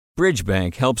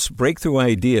Bridgebank helps breakthrough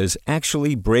ideas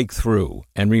actually break through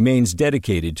and remains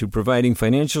dedicated to providing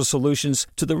financial solutions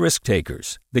to the risk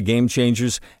takers, the game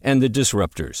changers, and the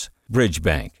disruptors.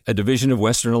 Bridgebank, a division of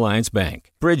Western Alliance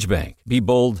Bank. Bridgebank. Be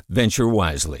bold, venture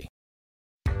wisely.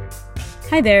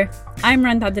 Hi there, I'm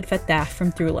Rand Abdel Fattah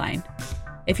from Throughline.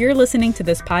 If you're listening to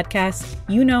this podcast,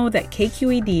 you know that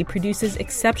KQED produces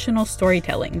exceptional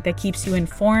storytelling that keeps you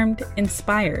informed,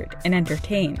 inspired, and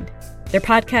entertained. Their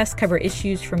podcasts cover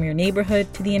issues from your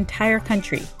neighborhood to the entire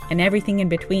country and everything in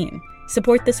between.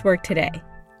 Support this work today.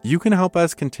 You can help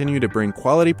us continue to bring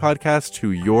quality podcasts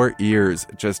to your ears.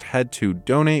 Just head to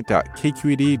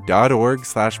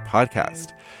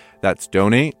donate.kqed.org/podcast. That's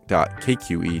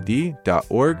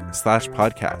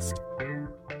donate.kqed.org/podcast.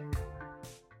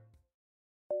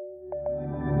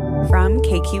 From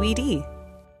KQED.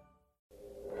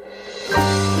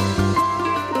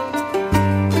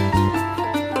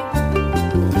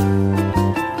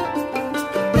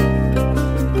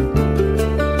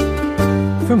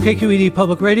 From KQED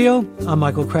Public Radio, I'm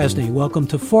Michael Krasny. Welcome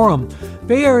to Forum.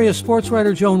 Bay Area sports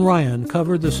writer Joan Ryan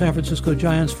covered the San Francisco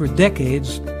Giants for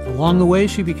decades. Along the way,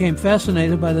 she became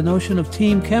fascinated by the notion of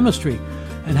team chemistry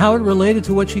and how it related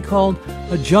to what she called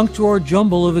a junk drawer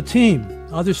jumble of a team,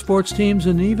 other sports teams,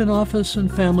 and even office and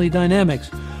family dynamics.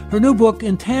 Her new book,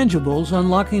 Intangibles: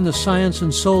 Unlocking the Science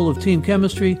and Soul of Team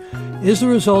Chemistry, is the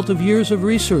result of years of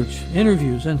research,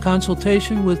 interviews, and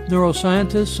consultation with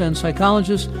neuroscientists and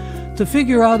psychologists to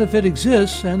figure out if it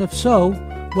exists, and if so,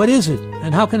 what is it,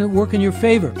 and how can it work in your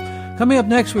favor? Coming up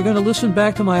next, we're going to listen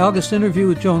back to my August interview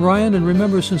with Joan Ryan, and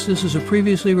remember, since this is a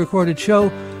previously recorded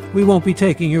show, we won't be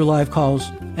taking your live calls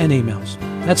and emails.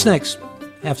 That's next,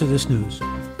 after this news.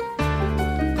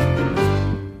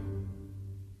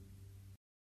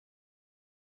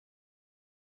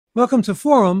 Welcome to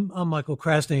Forum. I'm Michael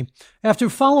Krasny. After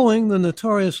following the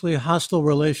notoriously hostile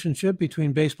relationship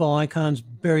between baseball icons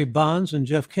Barry Bonds and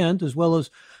Jeff Kent, as well as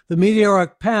the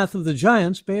meteoric path of the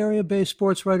Giants, Bay Area-based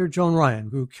sports writer Joan Ryan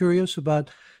grew curious about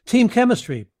team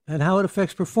chemistry and how it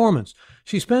affects performance.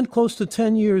 She spent close to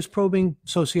 10 years probing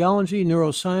sociology,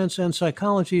 neuroscience, and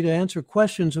psychology to answer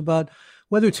questions about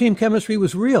whether team chemistry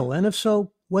was real, and if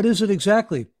so, what is it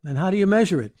exactly, and how do you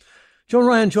measure it? Joan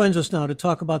Ryan joins us now to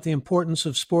talk about the importance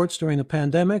of sports during the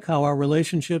pandemic, how our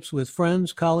relationships with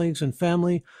friends, colleagues, and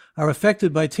family are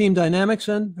affected by team dynamics,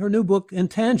 and her new book,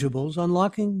 Intangibles: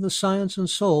 Unlocking the Science and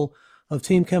Soul of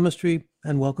Team Chemistry.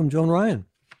 And welcome, Joan Ryan.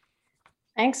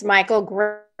 Thanks, Michael.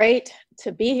 Great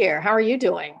to be here. How are you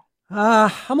doing?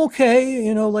 I'm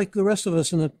okay, like the rest of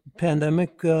us in the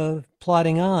pandemic,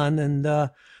 plodding on and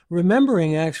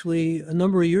remembering actually a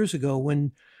number of years ago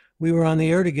when we were on the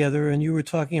air together and you were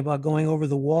talking about going over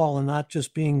the wall and not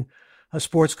just being a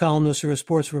sports columnist or a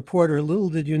sports reporter. Little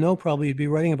did you know, probably you'd be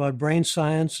writing about brain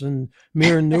science and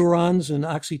mirror neurons and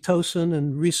oxytocin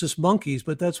and rhesus monkeys,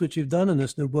 but that's what you've done in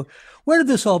this new book. Where did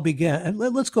this all begin? And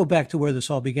let's go back to where this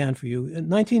all began for you. In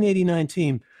 1989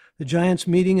 team, the Giants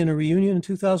meeting in a reunion in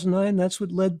 2009, that's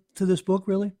what led to this book,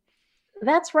 really?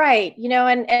 That's right.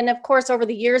 And of course, over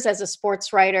the years as a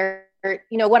sports writer,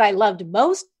 what I loved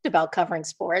most about covering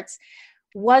sports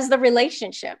was the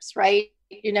relationships, right?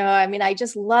 I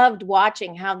just loved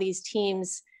watching how these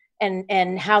teams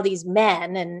and how these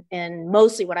men and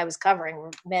mostly what I was covering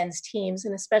were men's teams,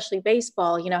 and especially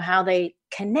baseball, how they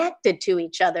connected to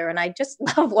each other. And I just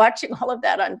love watching all of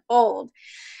that unfold.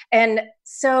 And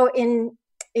so in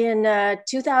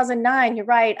 2009, you're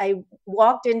right, I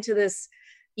walked into this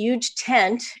huge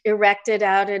tent erected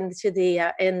out into the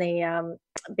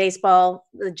baseball,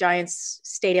 the Giants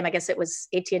stadium. I guess it was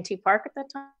AT&T Park at that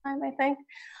time, I think,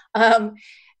 out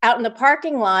in the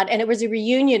parking lot. And it was a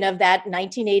reunion of that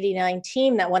 1989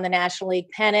 team that won the National League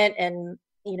pennant and,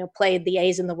 played the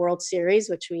A's in the World Series,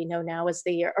 which we know now as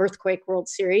the Earthquake World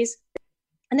Series.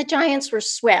 And the Giants were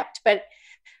swept, but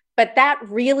that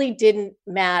really didn't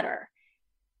matter.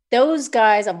 Those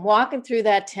guys, I'm walking through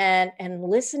that tent and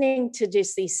listening to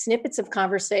just these snippets of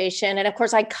conversation. And of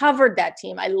course, I covered that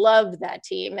team. I loved that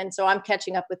team. And so I'm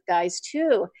catching up with guys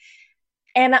too.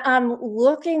 And I'm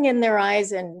looking in their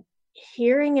eyes and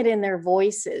hearing it in their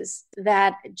voices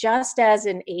that just as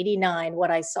in 89,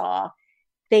 what I saw,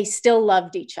 they still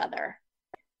loved each other.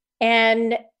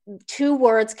 And two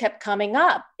words kept coming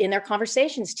up in their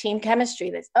conversations: team chemistry.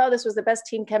 This was the best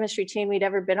team chemistry team we'd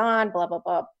ever been on, blah, blah,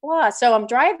 blah, blah. So I'm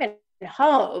driving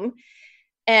home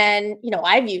and,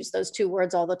 I've used those two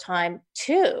words all the time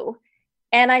too.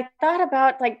 And I thought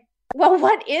about well,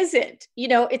 what is it?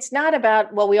 It's not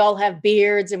about, we all have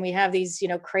beards and we have these,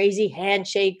 crazy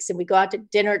handshakes and we go out to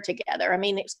dinner together. I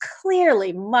mean, it's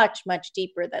clearly much, much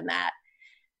deeper than that.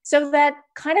 So that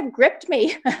kind of gripped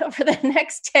me for the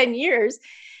next 10 years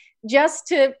just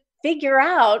to figure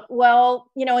out,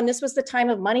 well, and this was the time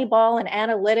of Moneyball and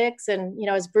analytics. And,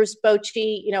 as Bruce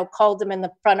Bochy, called them in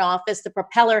the front office, the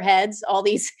propeller heads, all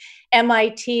these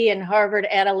MIT and Harvard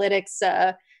analytics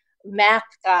math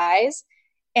guys.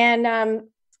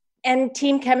 And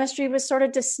team chemistry was sort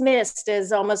of dismissed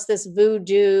as almost this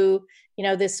voodoo,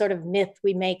 this sort of myth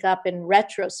we make up in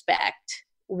retrospect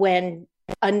when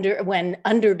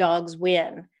underdogs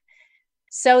win.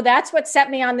 So that's what set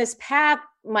me on this path,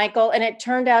 Michael. And it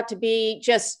turned out to be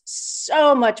just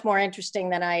so much more interesting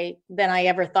than I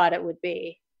ever thought it would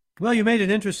be. Well, you made it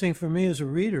interesting for me as a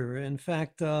reader. In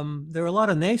fact, there are a lot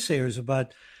of naysayers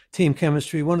about team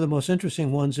chemistry. One of the most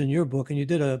interesting ones in your book, and you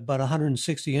did about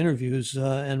 160 interviews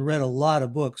and read a lot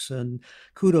of books, and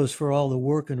kudos for all the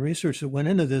work and research that went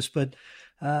into this. But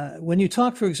when you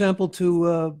talk, for example,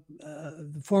 to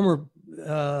the former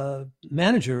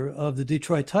manager of the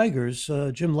Detroit Tigers,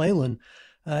 Jim Leyland,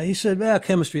 he said,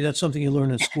 chemistry, that's something you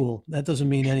learn in school. That doesn't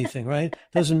mean anything, right?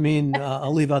 Doesn't mean,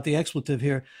 I'll leave out the expletive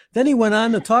here. Then he went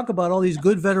on to talk about all these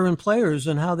good veteran players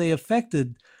and how they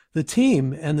affected the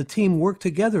team and the team worked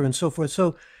together and so forth.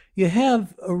 So you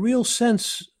have a real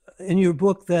sense in your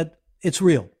book that it's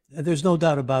real. There's no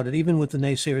doubt about it, even with the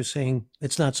naysayers saying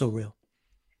it's not so real.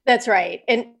 That's right.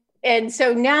 And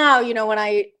so now, when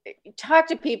I talk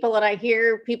to people and I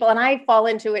hear people, and I fall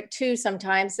into it too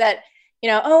sometimes, that,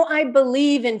 I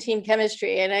believe in team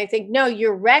chemistry. And I think, no,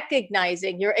 you're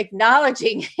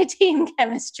acknowledging team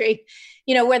chemistry,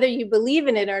 whether you believe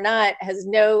in it or not has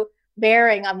no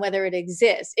bearing on whether it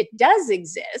exists. It does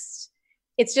exist.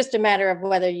 It's just a matter of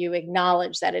whether you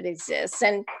acknowledge that it exists.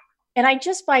 And I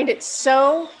just find it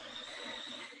so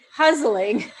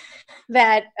puzzling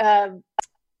that,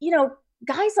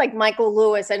 guys like Michael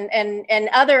Lewis and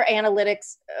other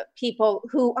analytics people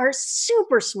who are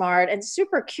super smart and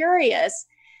super curious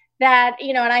that,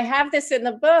 and I have this in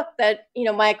the book that,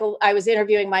 I was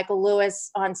interviewing Michael Lewis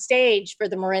on stage for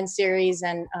the Marin series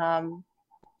and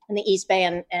in the East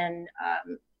Bay and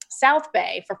South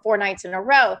Bay for 4 nights in a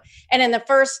row. And in the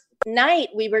first night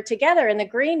we were together in the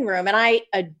green room, and I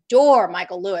adore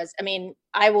Michael Lewis. I mean,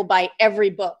 I will buy every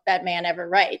book that man ever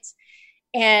writes.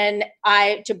 And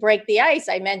to break the ice,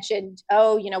 I mentioned,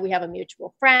 we have a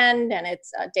mutual friend, and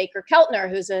it's Dacre Keltner,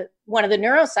 who's one of the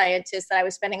neuroscientists that I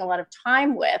was spending a lot of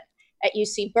time with at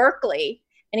UC Berkeley.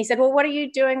 And he said, well, what are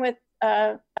you doing with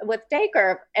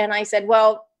Dacre? And I said,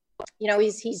 well,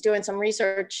 he's doing some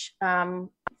research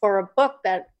for a book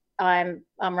that I'm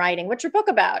writing. What's your book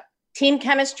about? Team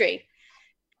chemistry.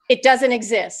 It doesn't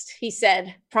exist, he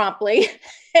said promptly.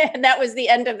 And that was the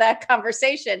end of that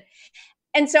conversation.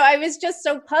 And so I was just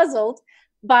so puzzled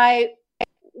by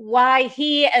why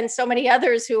he and so many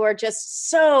others who are just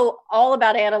so all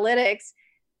about analytics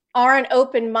aren't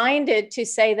open-minded to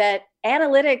say that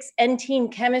analytics and team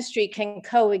chemistry can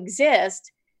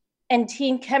coexist. And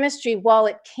team chemistry, while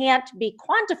it can't be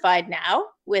quantified now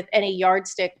with any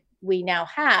yardstick we now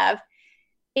have,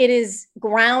 it is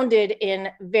grounded in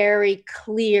very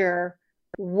clear,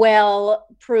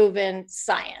 well-proven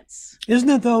science. Isn't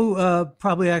it, though,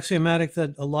 probably axiomatic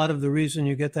that a lot of the reason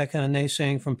you get that kind of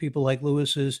naysaying from people like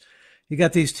Lewis is you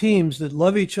got these teams that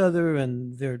love each other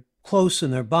and they're close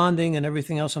and they're bonding and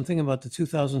everything else. I'm thinking about the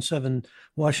 2007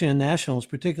 Washington Nationals,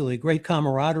 particularly great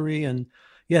camaraderie, and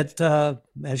yet,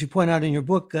 as you point out in your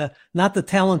book, not the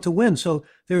talent to win. So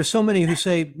there are so many who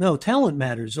say, no, talent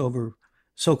matters over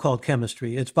so-called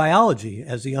chemistry. It's biology,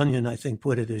 as The Onion, I think,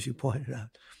 put it, as you pointed out.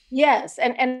 Yes.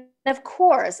 And of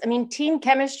course, I mean, team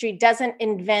chemistry doesn't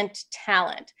invent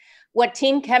talent. What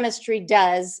team chemistry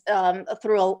does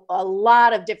through a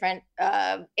lot of different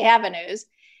avenues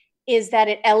is that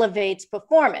it elevates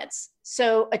performance.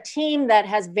 So a team that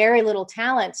has very little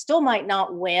talent still might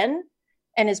not win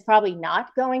and is probably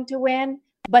not going to win,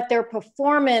 but their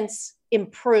performance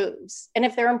improves. And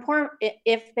if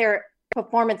their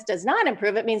performance does not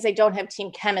improve, it means they don't have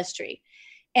team chemistry.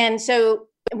 And so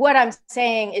what I'm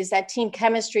saying is that team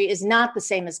chemistry is not the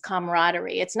same as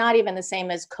camaraderie. It's not even the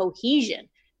same as cohesion.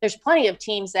 There's plenty of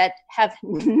teams that have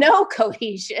no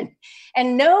cohesion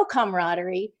and no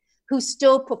camaraderie who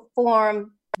still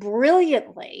perform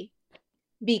brilliantly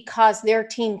because their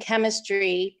team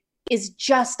chemistry is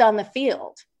just on the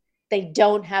field. They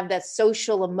don't have that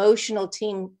social, emotional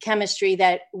team chemistry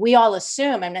that we all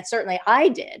assume, and certainly I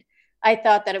did. I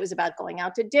thought that it was about going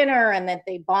out to dinner and that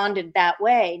they bonded that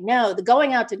way. No, the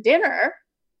going out to dinner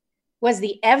was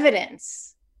the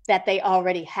evidence that they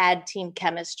already had team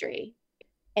chemistry.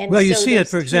 And well, you see it,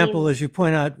 for example, as you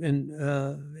point out, and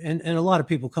a lot of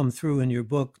people come through in your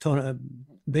book,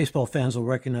 baseball fans will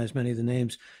recognize many of the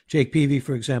names. Jake Peavy,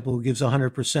 for example, who gives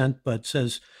 100%, but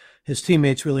says his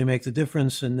teammates really make the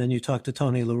difference. And then you talk to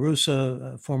Tony La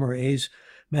Russa, former A's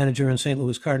manager and St.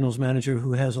 Louis Cardinals manager,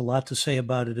 who has a lot to say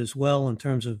about it as well in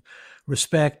terms of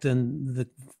respect and the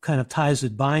kind of ties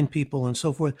that bind people and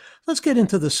so forth. Let's get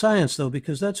into the science, though,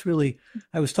 because that's really,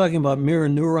 I was talking about mirror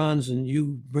neurons and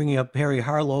you bringing up Harry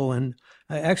Harlow, and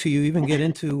actually you even get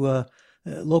into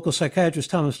local psychiatrist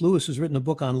Thomas Lewis has written a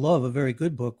book on love, a very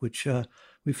good book, which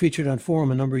we featured on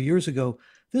Forum a number of years ago.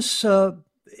 This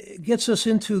gets us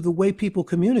into the way people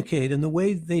communicate and the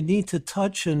way they need to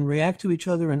touch and react to each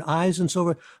other and eyes and so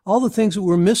forth, all the things that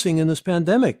we're missing in this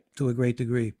pandemic to a great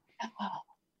degree.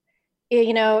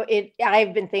 You know,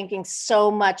 I've been thinking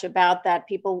so much about that,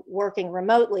 people working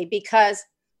remotely, because,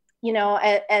 you know,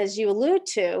 as you allude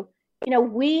to, you know,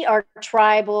 we are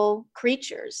tribal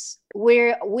creatures.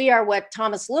 We are what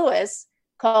Thomas Lewis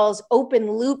calls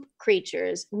open loop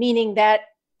creatures, meaning that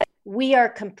we are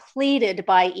completed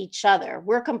by each other.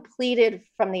 We're completed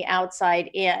from the outside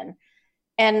in.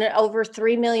 And over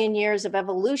 3 million years of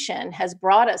evolution has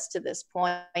brought us to this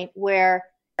point where,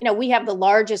 you know, we have the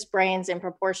largest brains in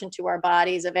proportion to our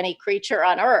bodies of any creature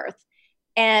on Earth.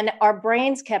 And our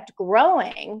brains kept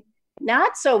growing,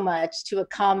 not so much to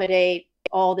accommodate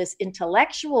all this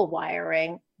intellectual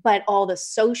wiring, but all the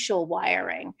social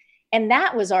wiring. And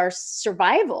that was our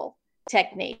survival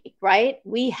technique, right?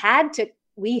 We had to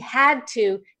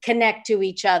connect to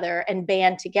each other and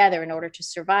band together in order to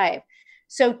survive.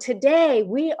 So today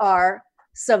we are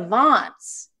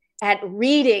savants at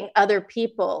reading other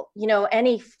people. You know,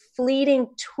 any fleeting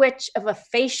twitch of a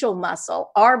facial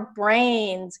muscle, our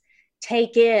brains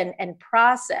take in and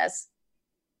process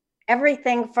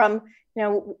everything from, you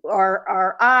know,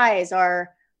 our eyes,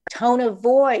 our tone of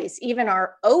voice, even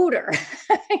our odor.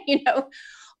 You know,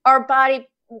 our body,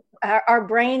 our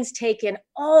brains take in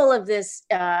all of this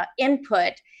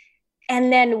input,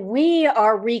 and then we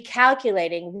are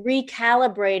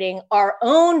recalibrating our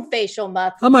own facial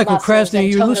muscles. I'm Michael Krasny.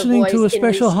 You're listening to a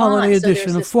special holiday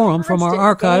edition of Forum from our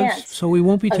archives, so we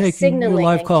won't be taking your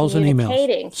live calls and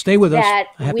emails. Stay with us.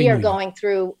 That we are going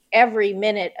through every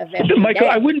minute of every Michael, day.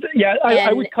 I wouldn't. Yeah,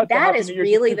 I would cut that is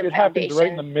really the foundation right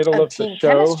in the middle of team the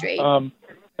show. Chemistry.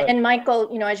 And Michael,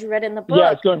 you know, as you read in the book,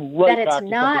 yeah, it's going right that back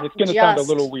it's not it's going to just, sound a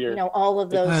little weird. You know, all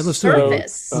of those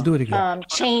surface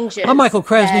changes. I'm Michael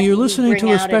Krasny. You're listening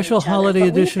to a special holiday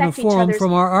edition of Forum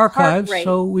from our archives,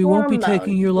 so we won't be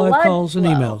taking your live calls and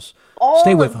emails.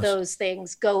 Stay with us. All of those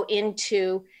things go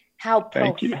into how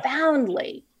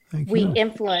profoundly we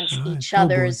influence each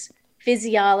other's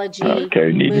physiology,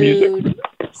 mood,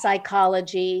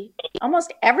 psychology,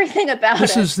 almost everything about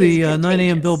this us. This is the 9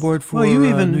 a.m. billboard for you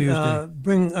even New Year's Day.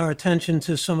 Bring our attention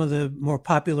to some of the more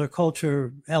popular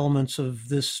culture elements of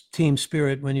this team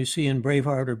spirit when you see in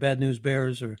Braveheart or Bad News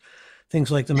Bears or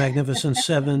things like the Magnificent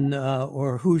Seven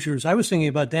or Hoosiers. I was thinking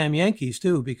about Damn Yankees,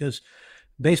 too, because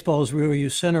baseball is where you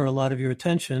center a lot of your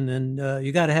attention, and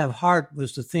You Gotta Have Heart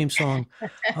was the theme song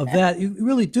of that. You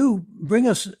really do bring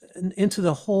us into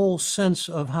the whole sense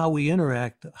of how we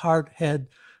interact, heart, head,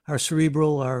 our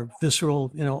cerebral, our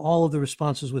visceral, you know, all of the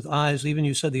responses with eyes. Even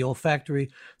you said the olfactory,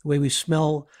 the way we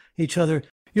smell each other.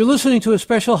 You're listening to a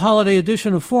special holiday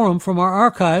edition of Forum from our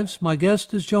archives. My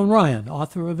guest is Joan Ryan,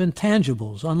 author of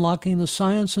Intangibles, Unlocking the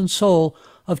Science and Soul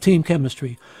of Team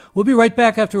Chemistry. We'll be right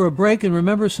back after a break, and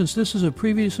remember, since this is a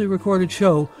previously recorded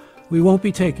show, we won't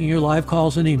be taking your live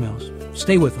calls and emails.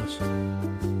 Stay with us.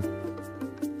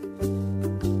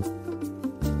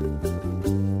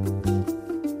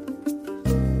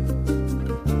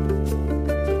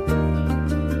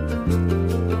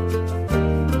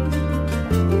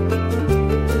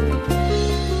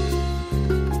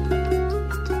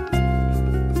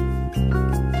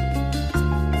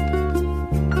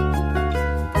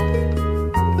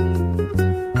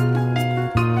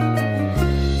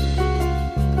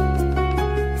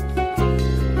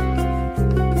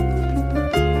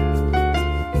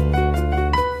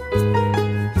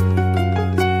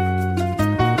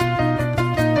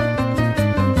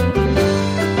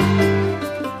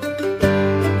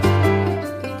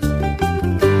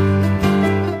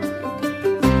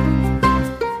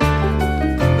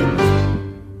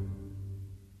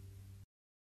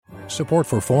 Support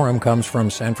for Forum comes from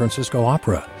San Francisco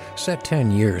Opera. Set 10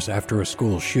 years after a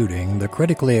school shooting, the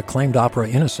critically acclaimed opera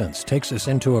Innocence takes us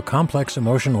into a complex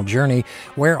emotional journey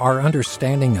where our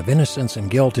understanding of innocence and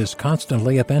guilt is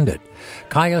constantly upended.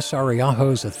 Kaya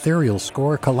Sariaho's ethereal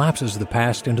score collapses the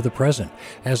past into the present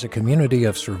as a community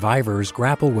of survivors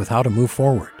grapple with how to move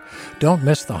forward. Don't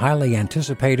miss the highly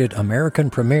anticipated American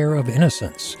premiere of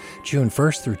Innocence, June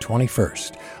 1st through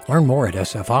 21st. Learn more at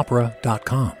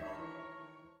sfopera.com.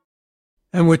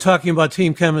 And we're talking about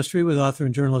team chemistry with author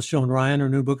and journalist Joan Ryan. Her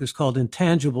new book is called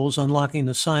Intangibles, Unlocking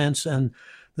the Science and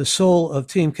the Soul of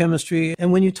Team Chemistry.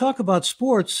 And when you talk about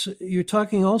sports, you're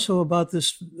talking also about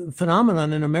this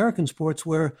phenomenon in American sports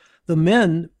where the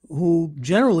men who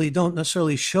generally don't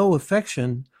necessarily show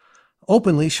affection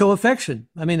openly show affection.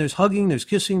 I mean, there's hugging, there's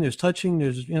kissing, there's touching,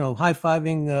 there's,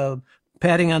 high-fiving,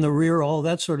 patting on the rear, all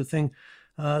that sort of thing.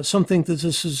 Some think that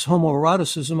this is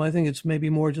homoeroticism. I think it's maybe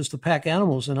more just the pack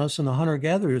animals in us and the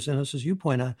hunter-gatherers in us, as you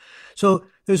point out. So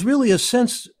there's really a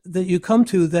sense that you come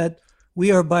to that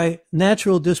we are by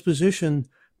natural disposition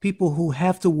people who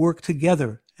have to work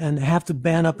together and have to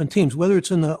band up in teams, whether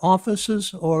it's in the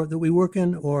offices or that we work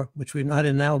in, or which we're not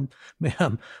in now.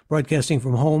 I'm broadcasting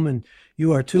from home, and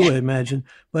you are too, I imagine.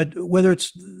 But whether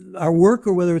it's our work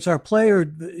or whether it's our play or,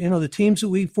 the teams that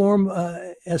we form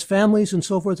as families and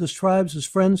so forth, as tribes, as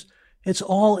friends, it's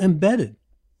all embedded.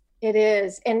 It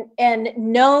is. And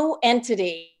no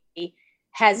entity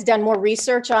has done more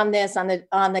research on this, on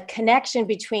the connection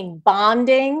between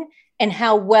bonding and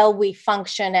how well we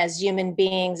function as human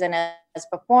beings and as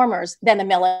performers than the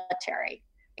military,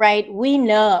 right? We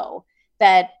know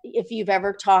that if you've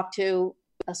ever talked to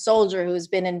a soldier who's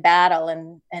been in battle,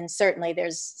 and certainly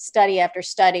there's study after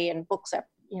study and books,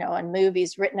 and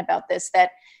movies written about this,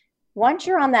 that once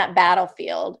you're on that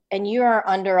battlefield and you are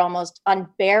under almost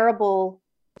unbearable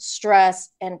stress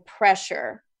and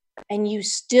pressure, and you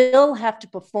still have to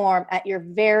perform at your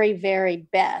very, very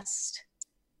best,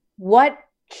 what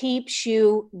keeps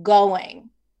you going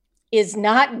is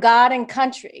not God and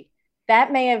country.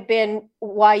 That may have been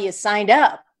why you signed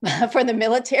up for the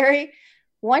military.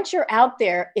 Once you're out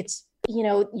there, it's,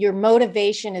 your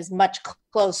motivation is much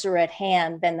closer at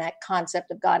hand than that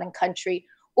concept of God and country,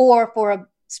 or for a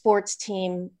sports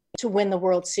team to win the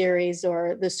World Series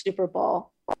or the Super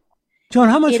Bowl. Joan,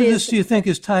 how much of this do you think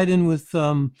is tied in with,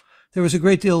 there was a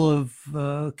great deal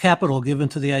of capital given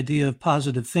to the idea of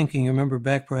positive thinking. You remember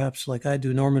back, perhaps like I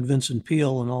do, Norman Vincent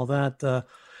Peale and all that.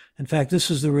 In fact, this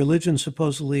is the religion,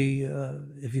 supposedly,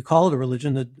 if you call it a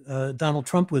religion, that Donald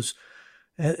Trump was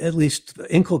at least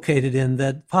inculcated in,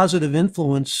 that positive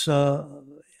influence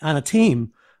on a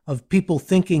team of people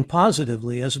thinking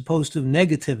positively as opposed to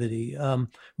negativity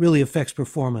really affects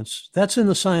performance. That's in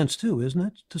the science too, isn't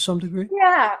it, to some degree?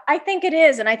 Yeah, I think it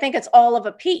is. And I think it's all of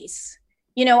a piece.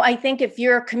 I think if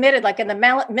you're committed, like in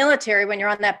the military, when you're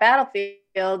on that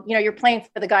battlefield, you're playing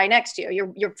for the guy next to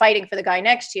you, you're fighting for the guy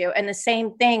next to you. And the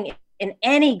same thing in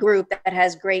any group that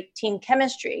has great team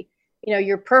chemistry,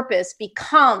 your purpose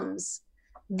becomes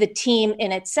the team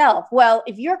in itself. Well,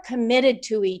 if you're committed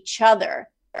to each other,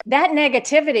 that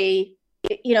negativity,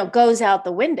 goes out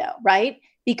the window, right?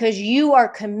 Because you are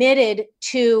committed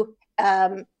to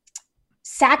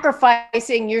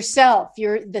sacrificing yourself,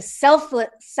 the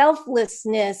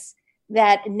selflessness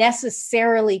that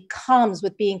necessarily comes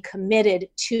with being committed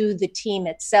to the team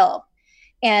itself.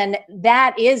 And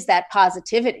that is that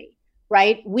positivity,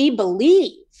 right? We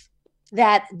believe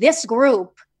that this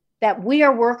group that we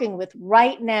are working with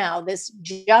right now, this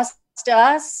just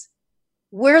us,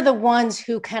 we're the ones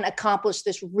who can accomplish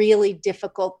this really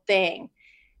difficult thing.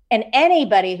 And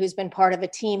anybody who's been part of a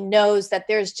team knows that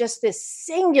there's just this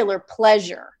singular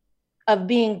pleasure of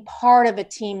being part of a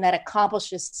team that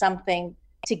accomplishes something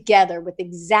together with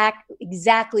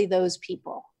exactly those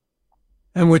people.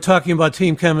 And we're talking about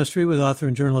team chemistry with author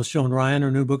and journalist Joan Ryan.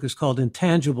 Her new book is called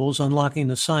Intangibles, Unlocking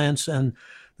the Science and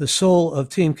the Soul of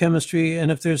Team Chemistry.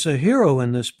 And if there's a hero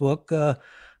in this book,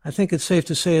 I think it's safe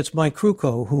to say it's Mike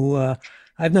Krukow, who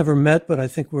I've never met, but I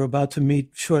think we're about to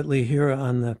meet shortly here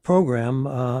on the program.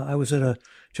 I was at a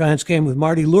Giants game with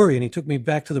Marty Lurie, and he took me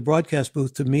back to the broadcast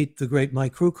booth to meet the great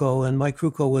Mike Krukow. And Mike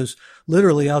Krukow was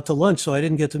literally out to lunch, so I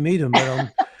didn't get to meet him, but I'll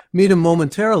meet him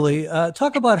momentarily.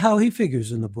 Talk about how he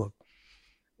figures in the book.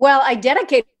 Well, I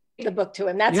dedicated the book to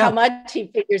him. That's how much he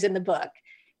figures in the book.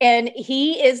 And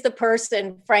he is the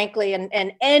person, frankly,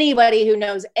 and anybody who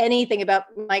knows anything about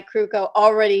Mike Krukow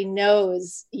already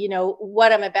knows,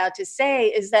 what I'm about to say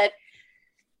is that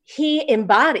he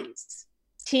embodies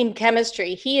team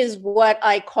chemistry. He is what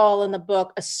I call in the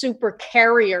book a super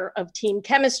carrier of team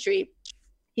chemistry.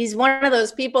 He's one of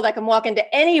those people that can walk into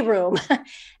any room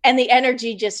and the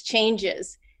energy just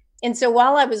changes. And so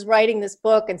while I was writing this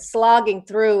book and slogging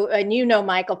through, and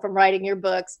Michael, from writing your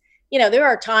books, there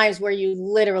are times where you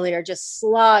literally are just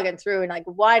slogging through and like,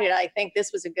 why did I think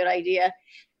this was a good idea?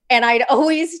 And I'd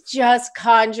always just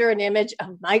conjure an image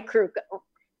of Mike Krukow.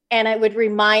 and it would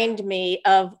remind me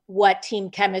of what team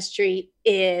chemistry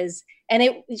is. And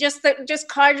it just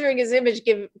conjuring his image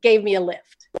gave me a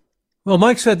lift. Well,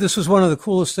 Mike said this was one of the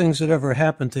coolest things that ever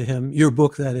happened to him, your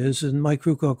book, that is. And Mike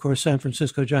Krukow, of course, San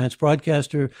Francisco Giants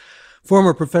broadcaster,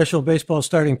 former professional baseball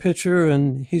starting pitcher,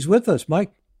 and he's with us.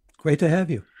 Mike, great to have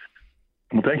you.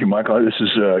 Well, thank you, Michael. This is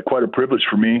quite a privilege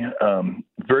for me.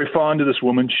 Very fond of this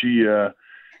woman. She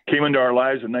came into our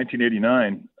lives in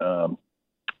 1989,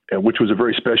 which was a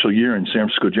very special year in San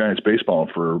Francisco Giants baseball.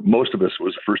 For most of us, it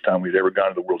was the first time we'd ever gone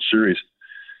to the World Series.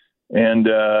 And,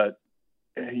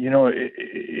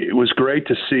 it was great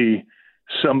to see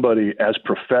somebody as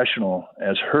professional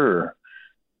as her.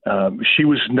 She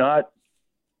was not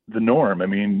the norm. I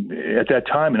mean, at that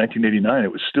time in 1989,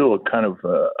 it was still kind of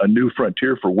a new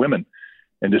frontier for women.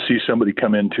 And to see somebody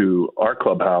come into our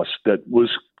clubhouse that was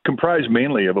comprised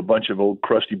mainly of a bunch of old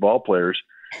crusty ball players.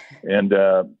 And,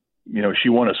 she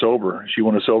won us over. She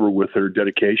won us over with her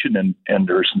dedication and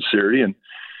her sincerity.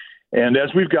 And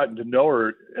as we've gotten to know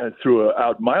her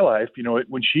throughout my life,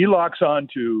 when she locks on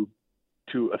to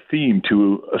a theme,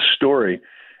 to a story,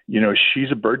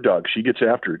 she's a bird dog. She gets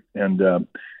after it. And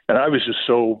I was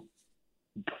so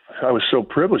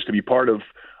privileged to be part of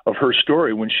her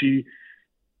story when she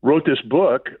wrote this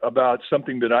book about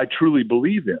something that I truly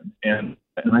believe in. And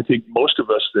I think most of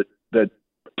us that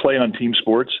play on team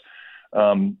sports,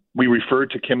 we refer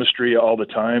to chemistry all the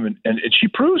time, and she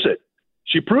proves it.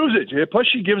 She proves it. Plus,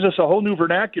 she gives us a whole new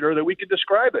vernacular that we can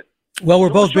describe it. Well, we're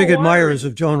both big admirers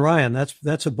of Joan Ryan.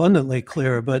 That's abundantly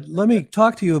clear. But let me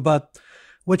talk to you about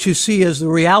what you see as the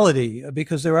reality,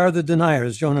 because there are the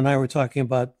deniers. Joan and I were talking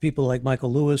about people like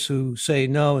Michael Lewis who say,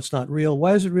 no, it's not real.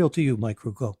 Why is it real to you, Mike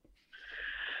Krukow?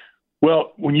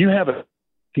 Well, when you have a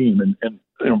team and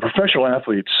professional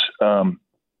athletes,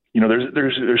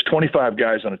 there's 25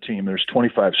 guys on a team. There's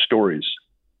 25 stories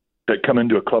that come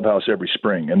into a clubhouse every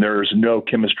spring, and there's no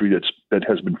chemistry that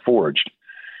has been forged.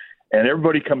 And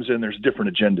everybody comes in, there's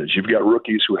different agendas. You've got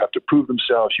rookies who have to prove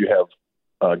themselves. You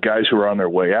have guys who are on their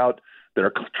way out that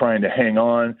are trying to hang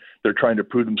on. They're trying to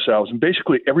prove themselves. And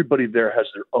basically everybody there has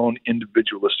their own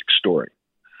individualistic story.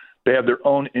 They have their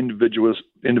own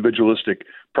individualistic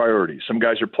priorities. Some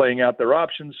guys are playing out their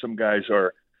options. Some guys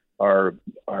are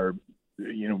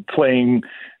playing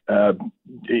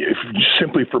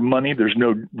simply for money. There's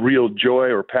no real joy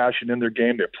or passion in their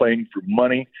game. They're playing for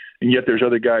money, and yet there's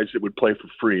other guys that would play for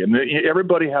free. And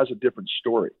everybody has a different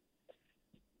story.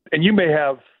 And you may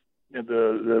have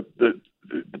the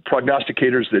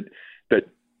prognosticators that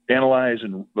analyze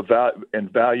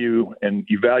and value and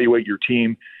evaluate your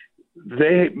team.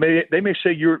 They may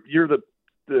say you're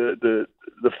the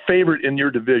favorite in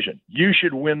your division. You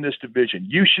should win this division.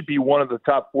 You should be one of the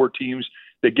top 4 teams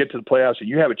that get to the playoffs, and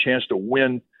you have a chance to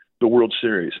win the World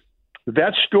Series.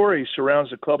 That story surrounds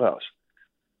the clubhouse.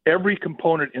 Every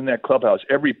component in that clubhouse,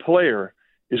 every player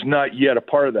is not yet a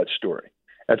part of that story.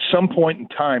 At some point in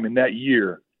time in that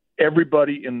year,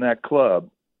 everybody in that club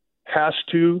has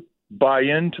to buy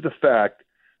into the fact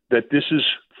that this is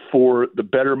for the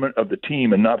betterment of the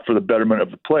team and not for the betterment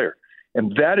of the player.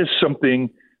 And that is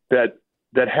something that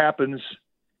happens,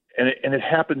 and it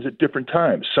happens at different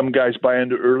times. Some guys buy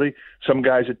into early, some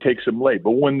guys it takes them late.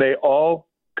 But when they all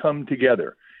come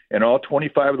together, and all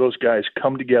 25 of those guys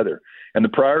come together, and the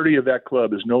priority of that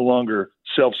club is no longer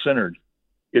self-centered,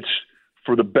 it's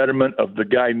for the betterment of the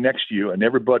guy next to you and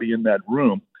everybody in that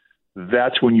room,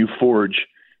 that's when you forge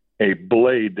a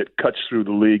blade that cuts through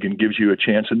the league and gives you a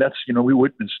chance. And that's, we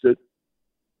witnessed it.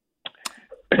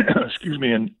 Excuse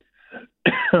me. And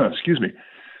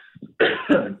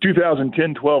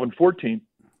 2010, 12, and 14,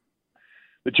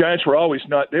 the Giants were always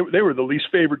they were the least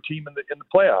favored team in the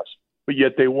playoffs, but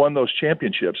yet they won those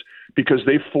championships because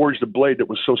they forged a blade that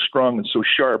was so strong and so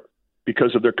sharp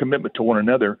because of their commitment to one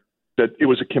another that it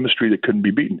was a chemistry that couldn't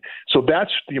be beaten. So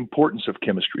that's the importance of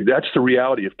chemistry. That's the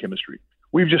reality of chemistry.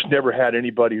 We've just never had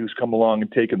anybody who's come along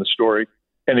and taken the story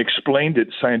and explained it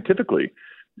scientifically,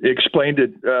 explained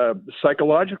it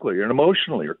psychologically and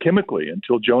emotionally or chemically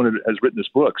until Joan has written this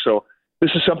book. So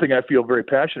this is something I feel very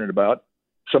passionate about,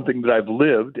 something that I've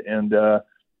lived, and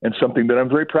something that I'm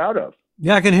very proud of.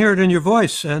 Yeah, I can hear it in your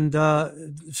voice, and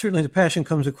certainly the passion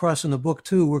comes across in the book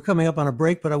too. We're coming up on a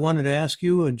break, but I wanted to ask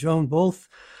you and Joan both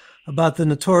about the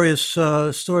notorious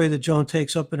story that Joan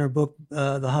takes up in her book,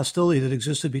 the hostility that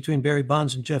existed between Barry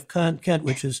Bonds and Jeff Kent,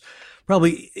 which is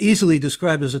probably easily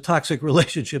described as a toxic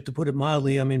relationship, to put it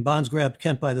mildly. I mean, Bonds grabbed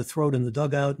Kent by the throat in the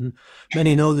dugout, and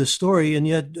many know this story. And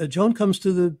yet Joan comes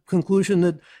to the conclusion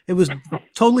that it was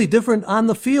totally different on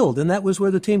the field, and that was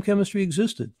where the team chemistry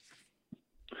existed.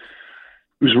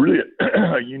 was really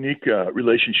a unique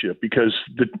relationship because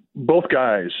both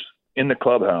guys in the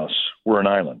clubhouse were an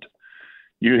island.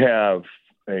 You have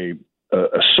a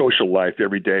social life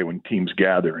every day when teams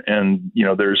gather, and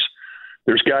there's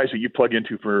guys that you plug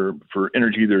into for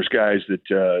energy. There's guys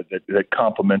that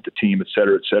complement the team, et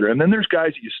cetera, and then there's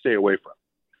guys that you stay away from.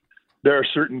 There are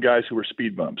certain guys who are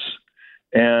speed bumps,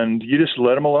 and you just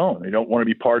let them alone. They don't want to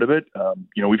be part of it.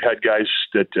 We've had guys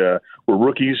that were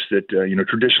rookies that,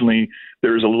 traditionally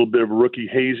there's a little bit of rookie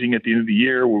hazing at the end of the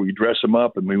year where we dress them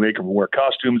up and we make them wear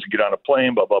costumes and get on a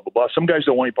plane, blah, blah, blah, blah. Some guys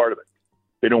don't want any part of it.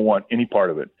 They don't want any part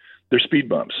of it. They're speed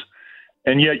bumps.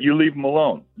 And yet you leave them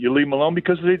alone. You leave them alone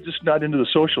because they're just not into the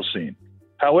social scene.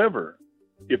 However,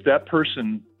 if that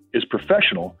person is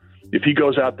professional, if he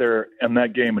goes out there in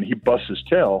that game and he busts his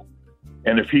tail,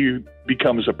 and if he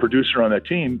becomes a producer on that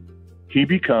team, he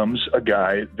becomes a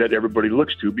guy that everybody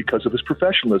looks to because of his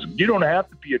professionalism. You don't have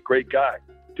to be a great guy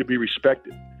to be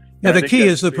respected. Yeah, the key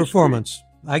is the performance.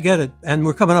 I get it. And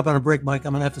we're coming up on a break, Mike.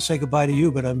 I'm going to have to say goodbye to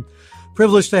you, but I'm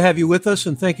privileged to have you with us,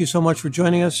 and thank you so much for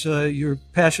joining us. Your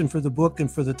passion for the book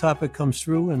and for the topic comes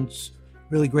through, and it's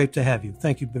really great to have you.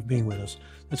 Thank you for being with us.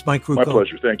 That's Mike Krukow. My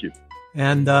pleasure. Thank you.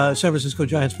 And San Francisco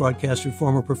Giants broadcaster,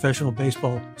 former professional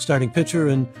baseball starting pitcher.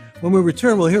 And when we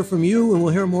return, we'll hear from you, and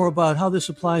we'll hear more about how this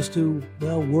applies to,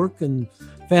 work and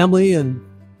family, and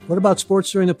what about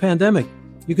sports during the pandemic.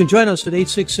 You can join us at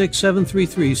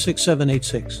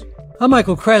 866-733-6786. I'm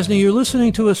Michael Krasny. You're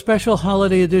listening to a special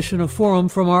holiday edition of Forum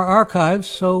from our archives,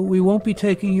 so we won't be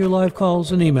taking your live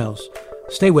calls and emails.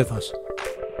 Stay with us.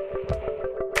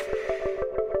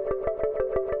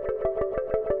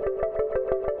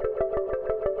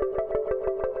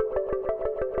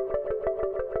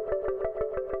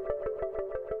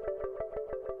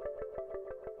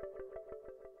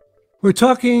 We're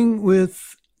talking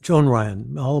with Joan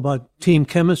Ryan, all about team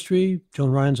chemistry.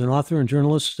 Joan Ryan's an author and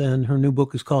journalist, and her new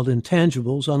book is called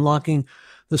Intangibles, Unlocking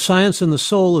the Science and the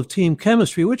Soul of Team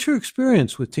Chemistry. What's your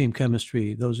experience with team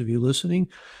chemistry, those of you listening?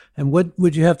 And what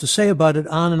would you have to say about it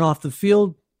on and off the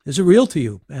field? Is it real to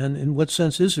you? And in what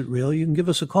sense is it real? You can give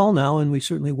us a call now, and we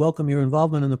certainly welcome your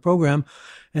involvement in the program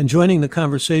and joining the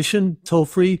conversation. Toll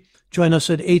free, join us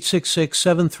at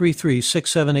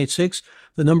 866-733-6786.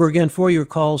 The number again for your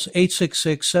calls,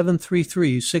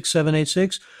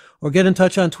 866-733-6786, or get in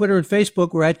touch on Twitter and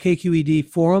Facebook. We're at KQED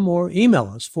Forum, or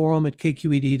email us,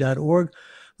 forum@kqed.org.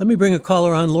 Let me bring a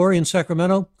caller on. Lori in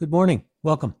Sacramento. Good morning.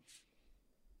 Welcome.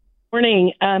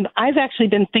 Morning. I've actually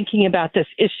been thinking about this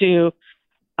issue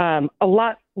a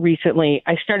lot recently.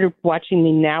 I started watching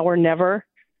the Now or Never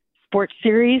sports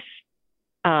series,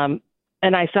 and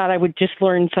I thought I would just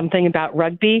learn something about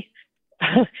rugby.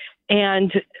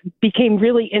 And became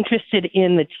really interested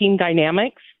in the team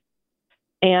dynamics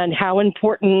and how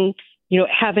important,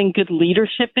 having good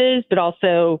leadership is, but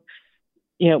also,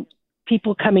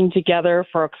 people coming together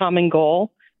for a common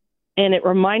goal. And it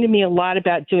reminded me a lot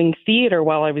about doing theater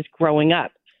while I was growing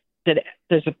up, that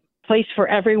there's a place for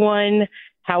everyone,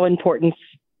 how important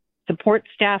support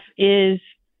staff is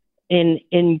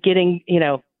in getting,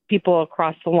 people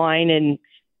across the line. And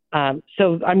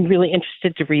so I'm really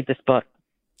interested to read this book.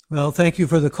 Well, thank you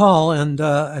for the call, and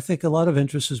I think a lot of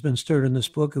interest has been stirred in this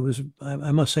book. It was,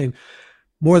 I must say,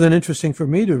 more than interesting for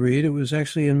me to read. It was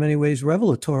actually in many ways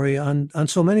revelatory on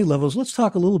so many levels. Let's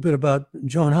talk a little bit about,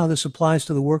 Joan, how this applies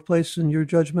to the workplace in your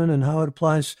judgment, and how it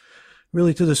applies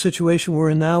really to the situation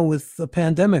we're in now with the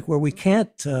pandemic, where we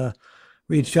can't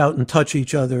reach out and touch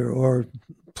each other, or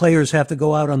players have to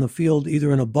go out on the field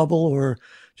either in a bubble or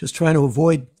just trying to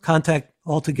avoid contact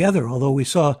altogether. Although we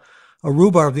saw a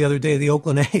rhubarb the other day, the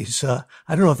Oakland A's. I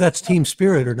don't know if that's team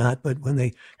spirit or not, but when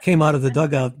they came out of the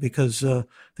dugout because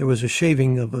there was a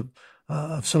shaving of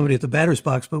somebody at the batter's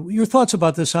box. But your thoughts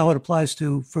about this, how it applies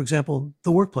to, for example,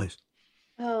 the workplace?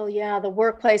 Oh, yeah, the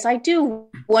workplace. I do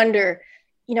wonder,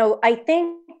 I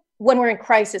think when we're in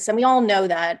crisis, and we all know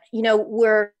that,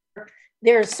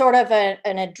 there's sort of an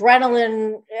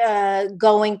adrenaline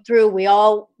going through. We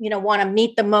all, want to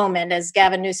meet the moment, as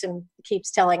Gavin Newsom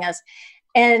keeps telling us.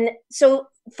 And so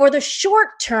for the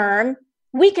short term,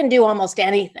 we can do almost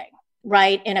anything,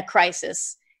 right, in a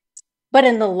crisis. But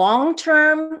in the long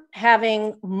term,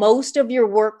 having most of your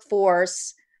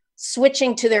workforce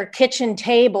switching to their kitchen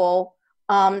table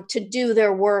to do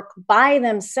their work by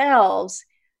themselves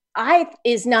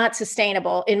is not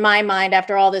sustainable in my mind.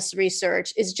 After all this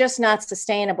research, is just not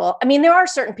sustainable. I mean, there are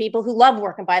certain people who love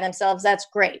working by themselves. That's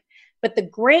great. But the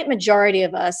great majority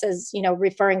of us, as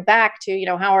referring back to,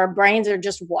 how our brains are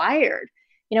just wired,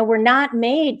 we're not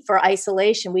made for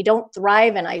isolation. We don't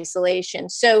thrive in isolation.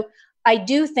 So I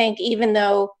do think, even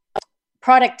though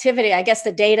productivity, I guess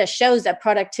the data shows that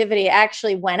productivity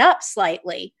actually went up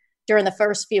slightly during the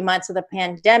first few months of the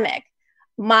pandemic.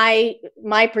 My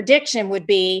prediction would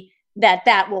be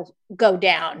that will go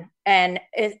down, and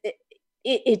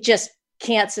it just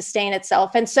can't sustain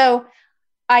itself. And so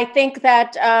I think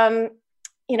that,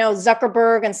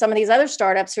 Zuckerberg and some of these other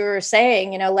startups who are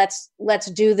saying,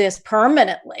 let's do this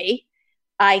permanently,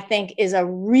 I think is a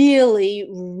really,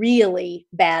 really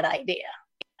bad idea.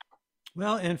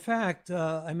 Well, in fact,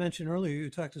 I mentioned earlier, you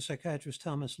talked to psychiatrist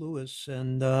Thomas Lewis,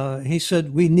 and he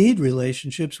said we need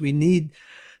relationships. We need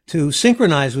to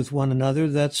synchronize with one another.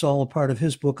 That's all a part of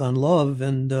his book on love.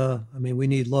 And we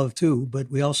need love too, but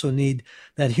we also need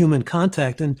that human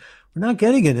contact. And we're not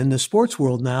getting it in the sports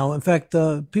world now. In fact,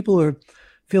 people are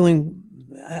feeling,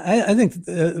 I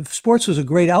think sports was a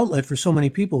great outlet for so many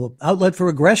people, outlet for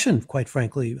aggression, quite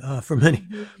frankly, for many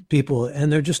people,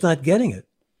 and they're just not getting it.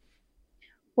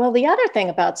 Well, the other thing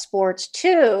about sports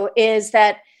too is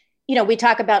that, we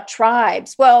talk about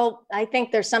tribes. Well, I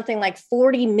think there's something like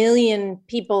 40 million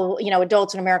people,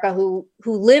 adults in America who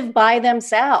live by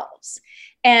themselves.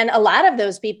 And a lot of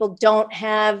those people don't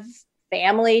have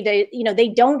family.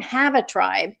 They don't have a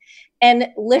tribe. And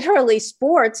literally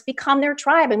sports become their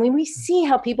tribe. And when we see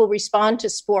how people respond to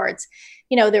sports,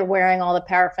 they're wearing all the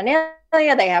paraphernalia.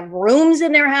 They have rooms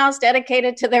in their house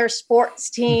dedicated to their sports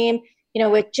team.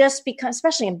 It just becomes,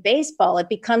 especially in baseball, it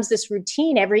becomes this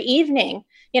routine every evening.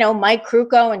 Mike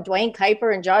Krukow and Dwayne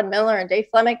Kuiper and John Miller and Dave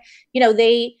Fleming,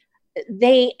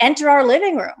 they enter our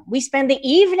living room. We spend the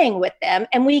evening with them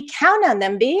and we count on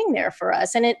them being there for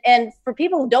us. And for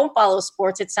people who don't follow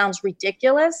sports, it sounds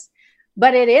ridiculous,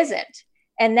 but it isn't.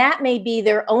 And that may be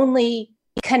their only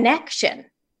connection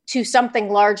to something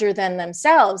larger than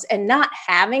themselves. And not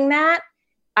having that,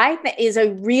 I think, is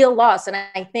a real loss. And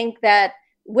I think that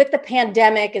with the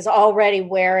pandemic is already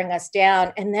wearing us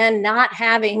down, and then not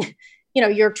having,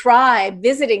 your tribe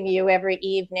visiting you every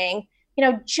evening,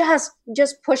 just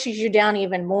pushes you down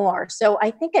even more. So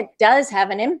I think it does have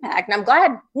an impact. And I'm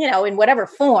glad, in whatever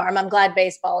form, I'm glad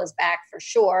baseball is back for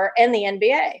sure, and the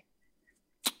NBA.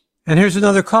 And here's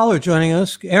another caller joining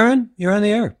us. Aaron, you're on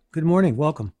the air. Good morning.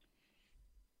 Welcome.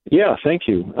 Yeah, thank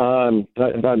you. It's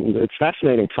a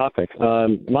fascinating topic.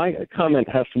 My comment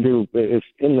has to do is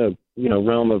in the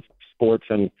realm of sports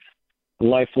and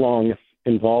lifelong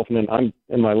involvement. I'm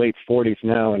in my late 40s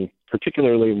now, and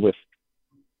particularly with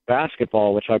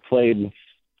basketball, which I played,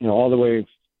 all the way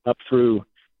up through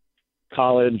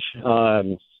college,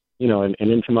 and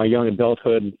into my young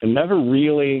adulthood, and never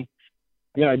really,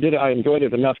 I enjoyed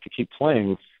it enough to keep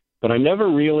playing, but I never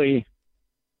really,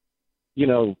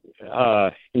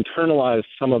 internalized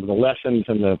some of the lessons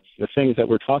and the things that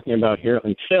we're talking about here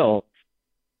until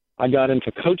I got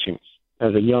into coaching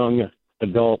as a young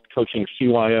adult, coaching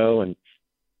CYO and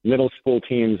middle school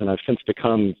teams, and I've since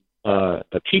become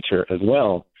a teacher as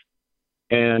well.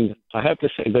 And I have to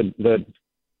say that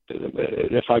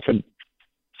if I could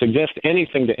suggest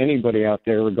anything to anybody out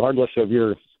there, regardless of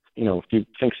your, if you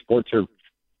think sports are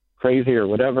crazy or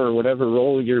whatever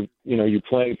role you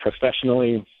play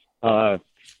professionally, the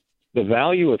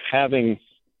value of having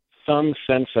some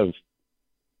sense of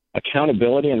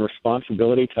accountability and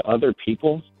responsibility to other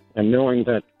people, and knowing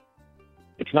that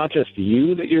it's not just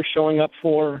you that you're showing up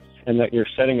for and that you're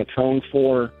setting a tone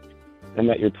for and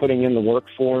that you're putting in the work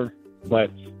for, but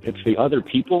it's the other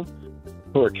people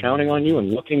who are counting on you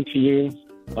and looking to you.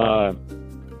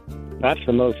 That's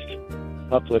the most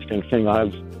uplifting thing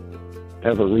I've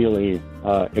ever really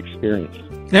experienced.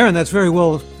 Aaron, that's very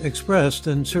well expressed,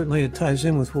 and certainly it ties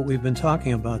in with what we've been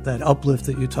talking about, that uplift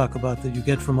that you talk about that you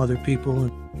get from other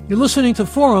people. You're listening to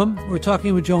Forum. We're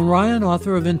talking with Joan Ryan,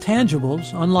 author of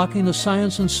Intangibles, Unlocking the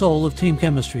Science and Soul of Team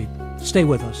Chemistry. Stay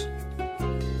with us.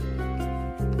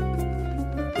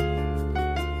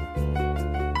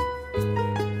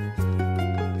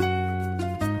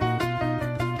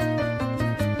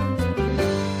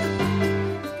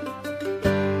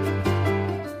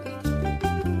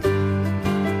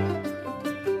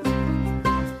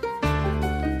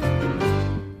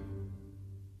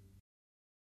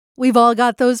 We've all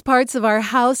got those parts of our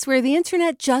house where the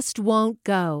internet just won't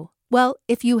go. Well,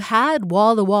 if you had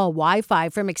wall-to-wall Wi-Fi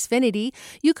from Xfinity,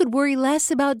 you could worry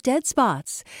less about dead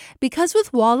spots. Because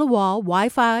with wall-to-wall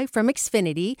Wi-Fi from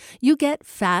Xfinity, you get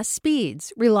fast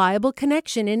speeds, reliable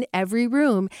connection in every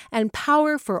room, and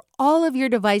power for all of your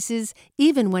devices,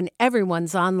 even when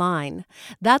everyone's online.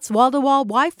 That's wall-to-wall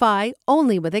Wi-Fi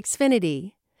only with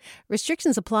Xfinity.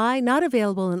 Restrictions apply, not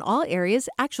available in all areas.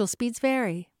 Actual speeds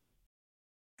vary.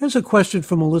 Here's a question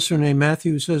from a listener named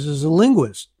Matthew who says, as a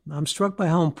linguist, I'm struck by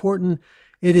how important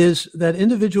It is that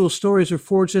individual stories are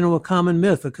forged into a common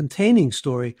myth, a containing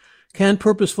story. Can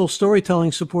purposeful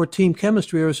storytelling support team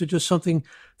chemistry, or is it just something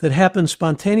that happens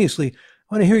spontaneously?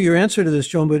 I want to hear your answer to this,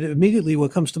 Joan, but immediately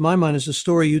what comes to my mind is the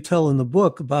story you tell in the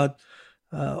book about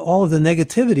all of the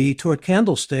negativity toward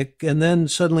Candlestick. And then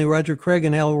suddenly Roger Craig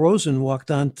and Al Rosen walked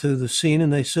onto the scene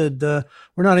and they said,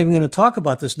 we're not even going to talk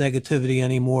about this negativity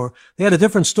anymore. They had a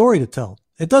different story to tell.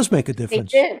 It does make a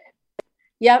difference. They did.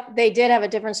 Yep, they did have a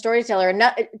different storyteller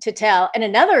to tell. And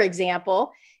another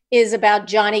example is about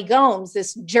Johnny Gomes,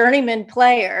 this journeyman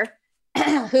player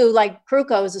who, like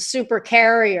Krukow, is a super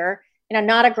carrier,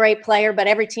 not a great player, but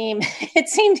every team it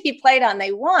seemed he played on,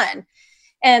 they won.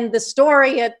 And the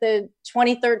story at the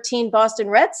 2013 Boston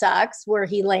Red Sox, where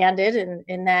he landed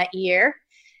in that year,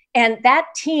 and that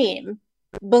team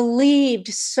believed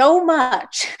so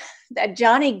much that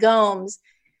Johnny Gomes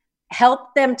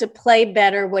helped them to play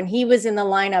better when he was in the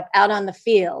lineup out on the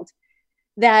field,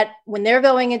 that when they're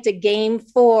going into Game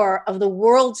 4 of the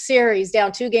World Series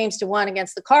down 2-1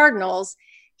 against the Cardinals,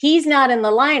 he's not in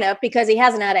the lineup because he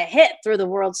hasn't had a hit through the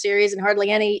World Series and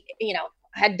hardly any,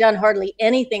 had done hardly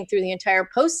anything through the entire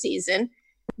postseason.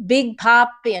 Big Papi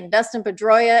and Dustin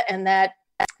Pedroia and that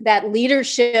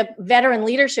veteran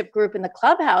leadership group in the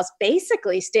clubhouse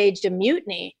basically staged a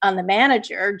mutiny on the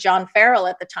manager, John Farrell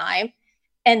at the time,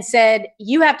 and said,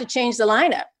 you have to change the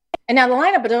lineup. And now the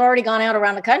lineup had already gone out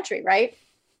around the country, right?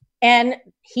 And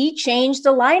he changed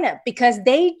the lineup because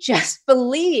they just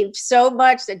believed so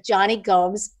much that Johnny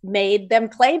Gomes made them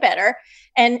play better.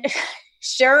 And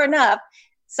sure enough,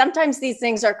 sometimes these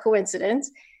things are coincidence.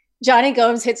 Johnny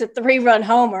Gomes hits a 3-run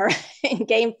homer in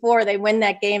Game 4. They win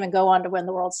that game and go on to win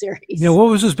the World Series. Yeah, what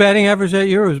was his batting average that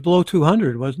year? It was below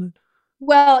 200, wasn't it?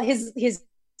 Well, his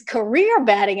career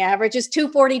batting average is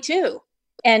 242.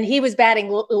 And he was batting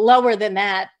lower than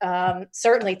that,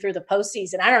 certainly through the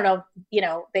postseason. I don't know,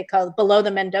 they call it below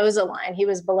the Mendoza line. He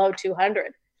was below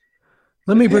 200.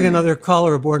 Let me bring another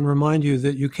caller aboard and remind you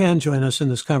that you can join us in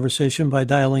this conversation by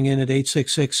dialing in at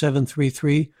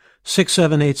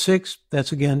 866-733-6786.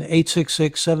 That's again,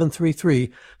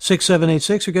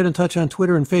 866-733-6786, or get in touch on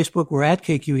Twitter and Facebook. We're at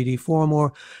KQED Forum,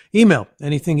 or email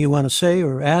anything you want to say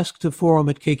or ask to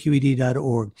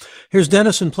forum@kqed.org. Here's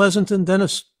Dennis in Pleasanton.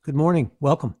 Dennis, good morning.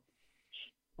 Welcome.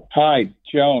 Hi,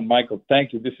 Joan, Michael.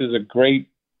 Thank you. This is a great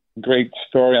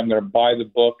story. I'm going to buy the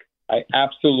book. I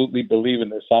absolutely believe in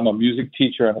this. I'm a music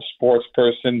teacher and a sports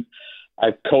person.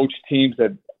 I've coached teams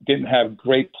that didn't have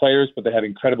great players, but they had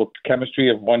incredible chemistry,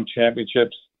 have won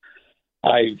championships.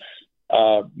 My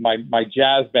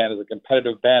jazz band is a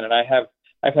competitive band, and I've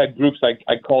had groups, I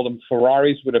call them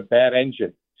Ferraris with a bad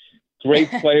engine.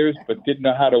 Great players, but didn't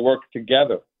know how to work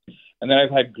together. And then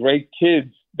I've had great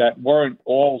kids that weren't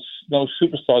all no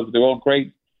superstars, but they were all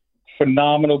great,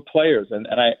 phenomenal players. And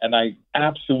I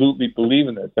absolutely believe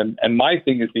in this. And my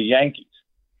thing is the Yankees.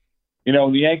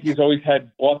 The Yankees always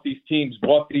had bought these teams,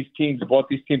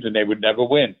 and they would never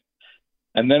win.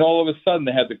 And then all of a sudden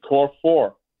they had the core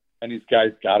four, and these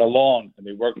guys got along, and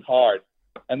they worked hard,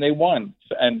 and they won.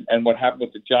 And what happened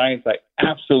with the Giants, I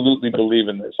absolutely believe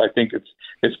in this. I think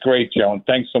it's great, Joan.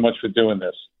 Thanks so much for doing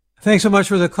this. Thanks so much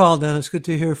for the call, Dennis. Good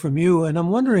to hear from you. And I'm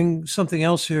wondering something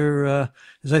else here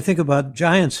as I think about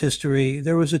Giants history.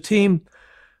 There was a team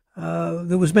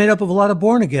that was made up of a lot of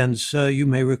born-agains, you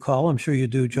may recall. I'm sure you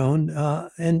do, Joan.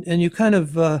 And you kind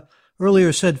of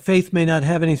earlier said faith may not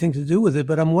have anything to do with it,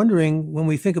 but I'm wondering, when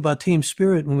we think about team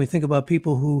spirit, when we think about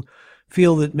people who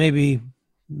feel that maybe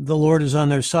the Lord is on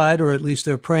their side, or at least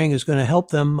their praying is going to help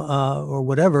them, or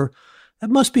whatever, that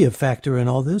must be a factor in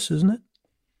all this, isn't it?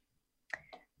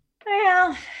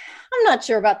 Well, I'm not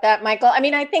sure about that, Michael. I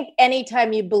mean, I think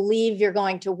anytime you believe you're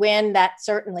going to win, that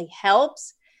certainly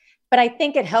helps. But I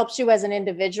think it helps you as an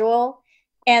individual.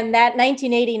 And that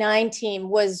 1989 team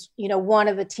was, one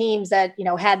of the teams that,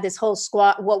 had this whole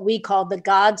squad, what we called the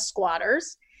God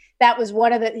Squatters. That was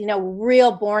one of the,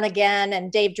 real born again.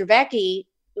 And Dave Dravecky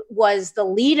was the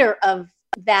leader of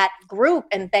that group.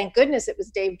 And thank goodness it was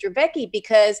Dave Dravecky,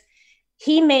 because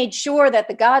he made sure that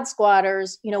the God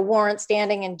Squatters, weren't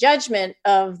standing in judgment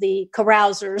of the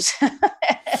carousers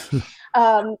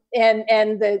and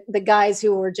the guys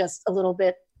who were just a little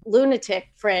bit lunatic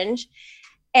fringe.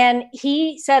 And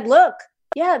he said, look,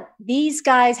 yeah, these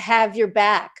guys have your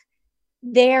back.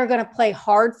 They're going to play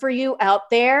hard for you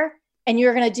out there, and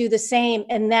you're going to do the same.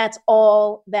 And that's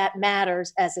all that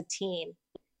matters as a team.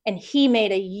 And he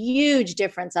made a huge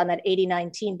difference on that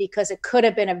 89 team, because it could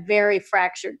have been a very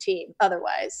fractured team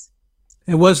otherwise.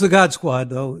 It was the God Squad,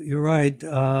 though. You're right.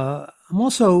 I'm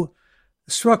also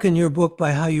struck in your book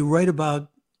by how you write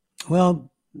about,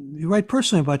 you write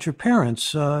personally about your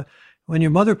parents. When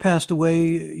your mother passed away,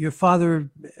 your father,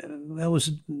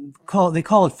 they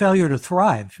call it failure to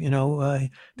thrive.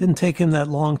 It didn't take him that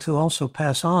long to also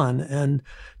pass on. And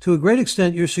to a great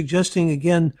extent, you're suggesting,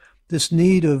 again, this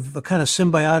need of a kind of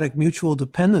symbiotic mutual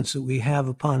dependence that we have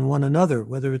upon one another,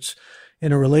 whether it's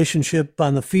in a relationship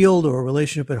on the field or a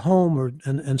relationship at home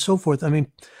and so forth. I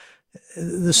mean,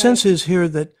 the sense is here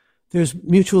that there's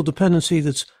mutual dependency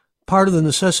that's part of the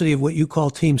necessity of what you call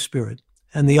team spirit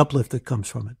and the uplift that comes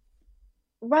from it.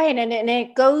 Right. And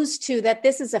it goes to that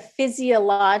this is a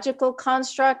physiological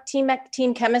construct,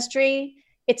 team chemistry.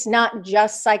 It's not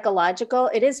just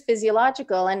psychological. It is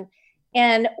physiological.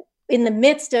 And in the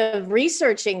midst of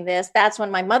researching this, that's when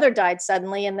my mother died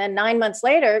suddenly. And then 9 months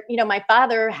later, my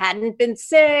father hadn't been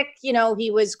sick.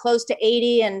 He was close to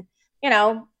 80 and,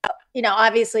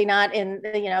 obviously not in,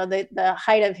 the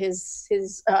height of his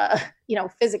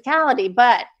physicality,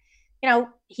 but,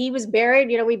 he was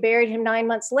buried, we buried him 9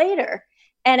 months later.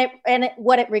 And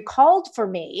what it recalled for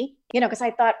me, because I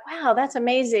thought, wow, that's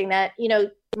amazing that,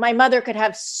 my mother could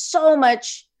have so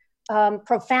much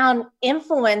profound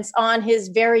influence on his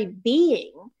very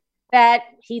being that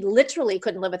he literally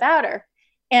couldn't live without her.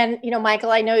 And, Michael,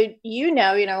 I know,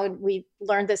 we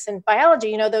learned this in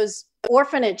biology, those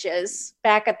orphanages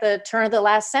back at the turn of the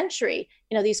last century,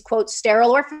 these quote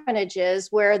sterile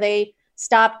orphanages where they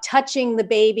stopped touching the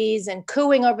babies and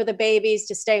cooing over the babies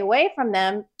to stay away from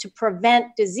them to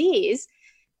prevent disease.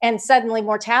 And suddenly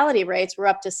mortality rates were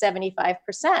up to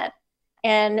 75%.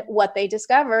 And what they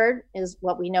discovered is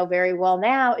what we know very well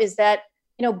now is that,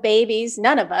 babies,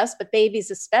 none of us, but babies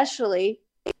especially,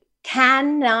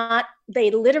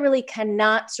 they literally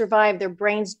cannot survive. Their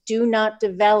brains do not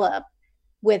develop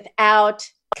without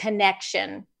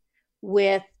connection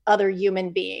with other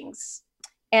human beings.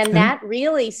 And that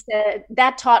really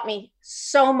that taught me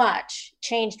so much,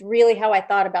 changed really how I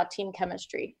thought about team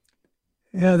chemistry.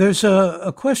 Yeah, there's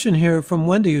a question here from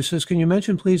Wendy who says, can you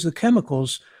mention, please, the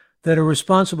chemicals that are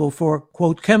responsible for,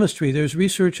 quote, chemistry? There's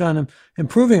research on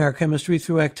improving our chemistry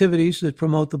through activities that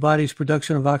promote the body's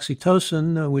production of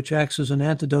oxytocin, which acts as an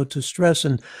antidote to stress.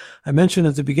 And I mentioned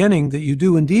at the beginning that you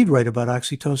do indeed write about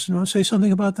oxytocin. You want to say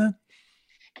something about that?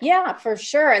 Yeah, for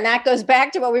sure. And that goes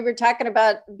back to what we were talking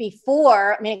about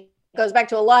before. I mean, it goes back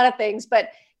to a lot of things, but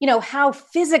how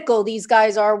physical these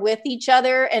guys are with each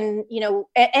other and,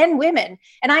 and women.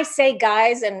 And I say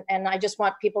guys, and I just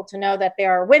want people to know that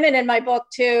there are women in my book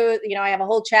too. I have a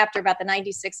whole chapter about the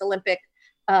 96 Olympic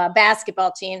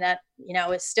basketball team that,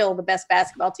 is still the best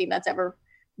basketball team that's ever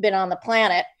been on the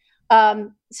planet.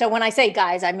 So when I say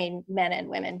guys, I mean men and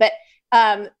women, but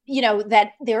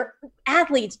that their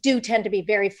athletes do tend to be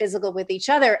very physical with each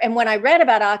other. And when I read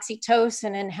about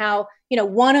oxytocin and how,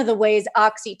 one of the ways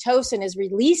oxytocin is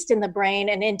released in the brain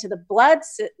and into the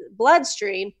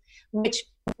bloodstream,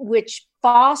 which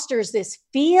fosters this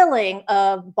feeling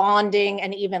of bonding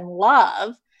and even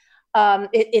love,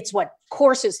 it's what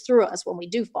courses through us when we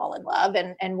do fall in love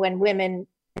and when women,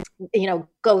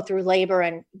 go through labor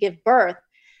and give birth,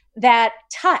 that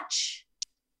touch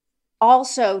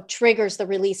also triggers the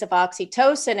release of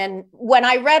oxytocin. And when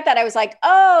I read that, I was like,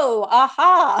 oh,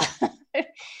 aha.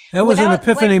 That was an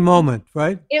epiphany moment,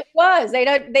 right? It was. They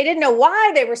didn't know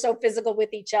why they were so physical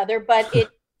with each other, but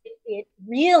it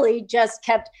really just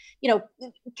kept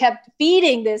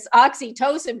feeding this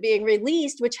oxytocin being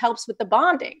released, which helps with the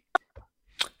bonding.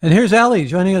 And here's Allie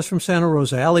joining us from Santa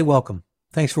Rosa. Allie, welcome.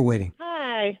 Thanks for waiting.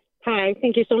 Hi.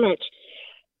 Thank you so much.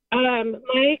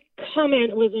 My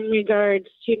comment was in regards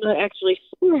to not actually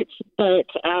sports, but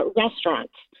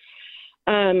restaurants.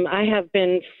 I have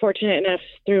been fortunate enough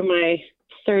through my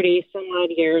 30 some odd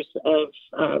years of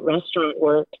restaurant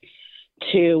work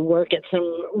to work at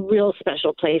some real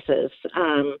special places.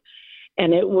 And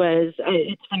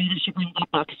it's funny that you bring up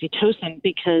oxytocin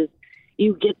because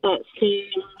you get that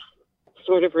same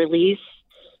sort of release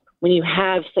when you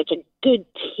have such a good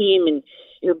team and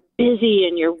you're busy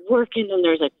and you're working and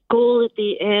there's a goal at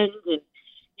the end. And,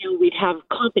 we'd have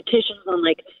competitions on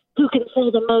like who can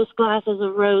sell the most glasses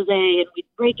of rosé, and we'd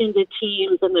break into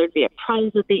teams and there'd be a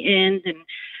prize at the end. And,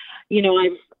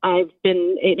 I've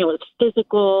been, it's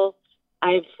physical.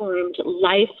 I've formed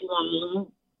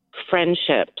lifelong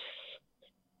friendships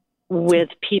with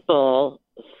people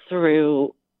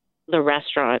through the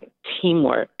restaurant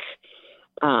teamwork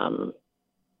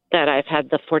that I've had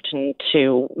the fortune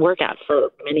to work at for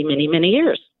many, many, many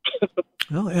years.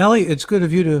 Well, Allie, it's good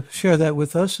of you to share that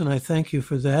with us, and I thank you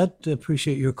for that.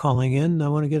 Appreciate your calling in. I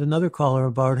want to get another caller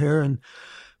about here, and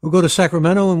we'll go to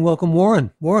Sacramento and welcome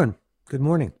Warren. Warren, good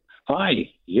morning. Hi.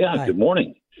 Yeah, Hi. Good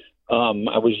morning. I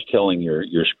was just telling your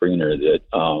screener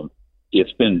that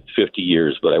it's been 50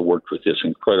 years, but I worked with this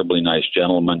incredibly nice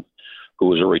gentleman who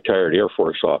was a retired Air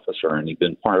Force officer, and he'd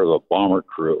been part of a bomber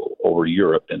crew over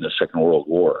Europe in the Second World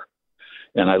War.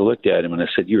 And I looked at him and I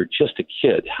said, "You're just a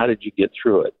kid. How did you get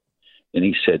through it?" And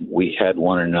he said, "We had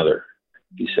one another."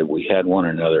 He said, "We had one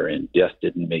another, and death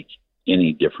didn't make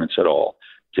any difference at all,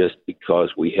 just because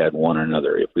we had one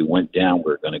another. If we went down,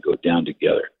 we were going to go down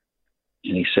together."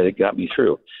 And he said, it got me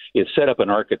through. It set up an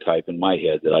archetype in my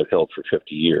head that I've held for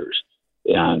 50 years.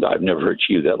 And I've never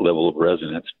achieved that level of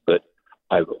resonance, but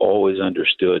I've always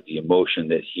understood the emotion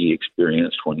that he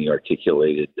experienced when he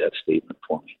articulated that statement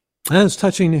for me. And it's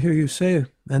touching to hear you say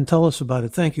and tell us about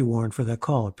it. Thank you, Warren, for that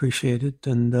call. Appreciate it.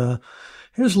 And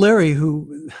here's Larry,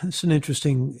 it's an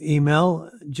interesting email.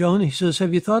 Joan, he says,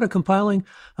 have you thought of compiling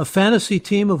a fantasy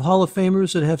team of Hall of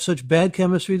Famers that have such bad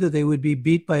chemistry that they would be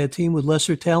beat by a team with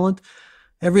lesser talent?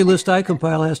 Every list I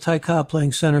compile has Ty Cobb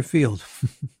playing center field.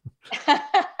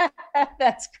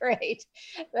 That's great.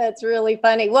 That's really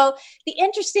funny. Well, the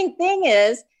interesting thing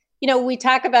is, we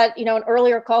talk about, an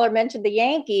earlier caller mentioned the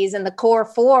Yankees and the core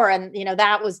four, and,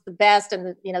 that was the best.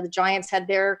 And, the Giants had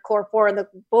their core four in the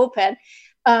bullpen.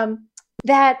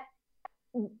 That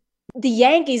the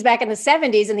Yankees back in the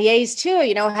 70s and the A's too,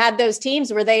 had those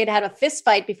teams where they had a fist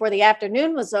fight before the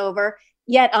afternoon was over,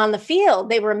 yet on the field,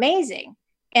 they were amazing.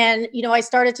 And, I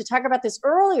started to talk about this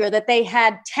earlier, that they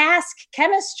had task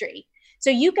chemistry. So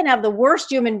you can have the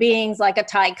worst human beings like a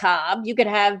Ty Cobb. You could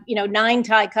have, 9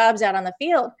 Ty Cobbs out on the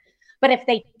field. But if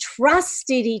they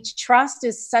trusted trust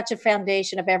is such a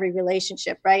foundation of every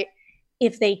relationship, right?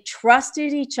 If they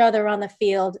trusted each other on the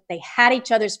field, they had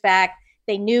each other's back.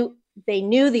 They knew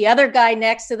the other guy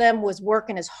next to them was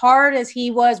working as hard as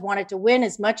he was, wanted to win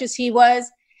as much as he was.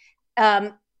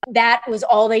 That was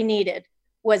all they needed,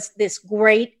 was this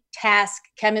great task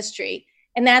chemistry.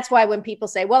 And that's why when people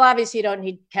say, well, obviously you don't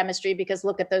need chemistry because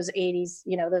look at those 80s,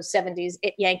 those 70s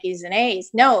Yankees and A's.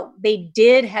 No, they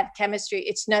did have chemistry.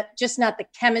 It's not the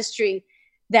chemistry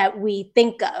that we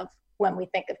think of when we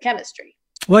think of chemistry.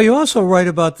 Well, you also write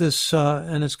about this,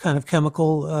 and it's kind of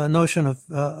chemical notion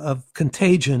of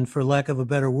contagion, for lack of a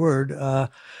better word.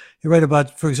 You write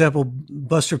about, for example,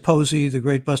 Buster Posey, the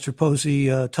great Buster Posey,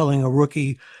 telling a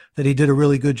rookie that he did a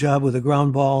really good job with a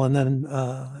ground ball and then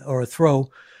or a throw.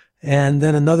 And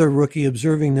then another rookie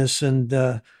observing this, and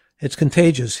it's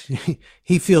contagious.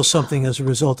 He feels something as a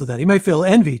result of that. He may feel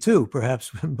envy too,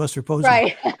 perhaps, Buster Posey.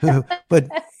 Right. But,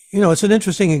 it's an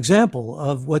interesting example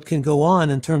of what can go on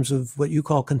in terms of what you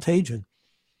call contagion.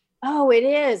 Oh, it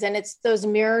is. And it's those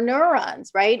mirror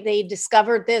neurons, right? They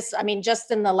discovered this,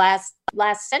 just in the last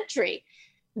century,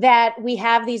 that we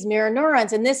have these mirror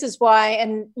neurons. And this is why,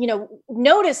 and,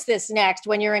 notice this next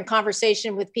when you're in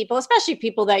conversation with people, especially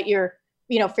people that you're,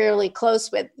 fairly close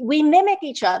with. We mimic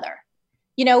each other.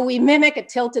 We mimic a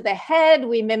tilt of the head.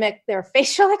 We mimic their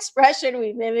facial expression.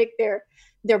 We mimic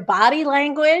their body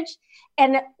language.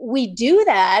 And we do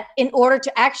that in order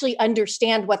to actually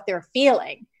understand what they're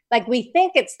feeling. Like we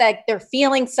think it's that they're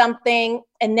feeling something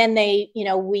and then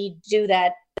we do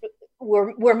that.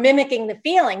 We're mimicking the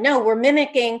feeling. No, we're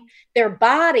mimicking their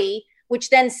body, which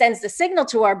then sends the signal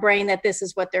to our brain that this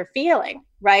is what they're feeling,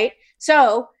 right?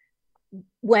 So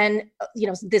when,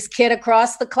 this kid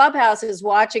across the clubhouse is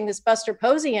watching this Buster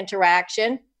Posey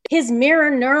interaction, his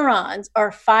mirror neurons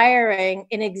are firing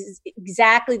in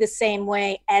exactly the same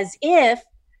way as if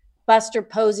Buster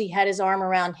Posey had his arm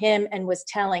around him and was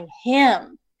telling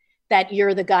him that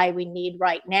you're the guy we need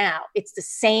right now. It's the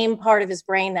same part of his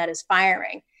brain that is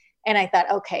firing. And I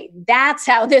thought, okay, that's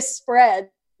how this spreads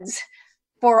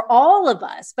for all of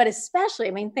us, but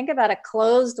especially, think about a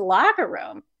closed locker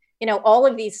room. All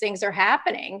of these things are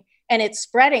happening and it's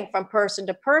spreading from person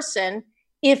to person.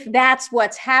 If that's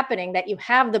what's happening, that you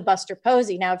have the Buster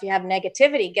Posey. Now, if you have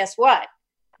negativity, guess what?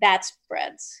 That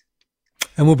spreads.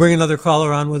 And we'll bring another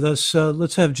caller on with us.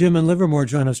 Let's have Jim in Livermore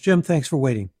join us. Jim, thanks for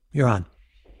waiting. You're on.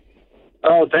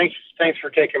 Oh, thanks for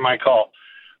taking my call.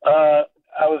 I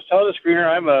was telling the screener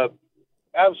I'm a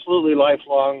absolutely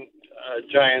lifelong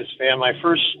Giants fan. My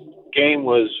first game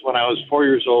was when I was 4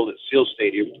 years old at Seal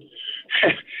Stadium.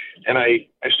 And I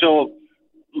still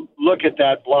look at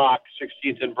that block,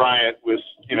 16th and Bryant, with,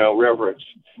 reverence.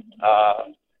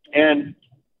 And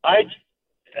I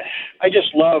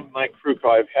just love Mike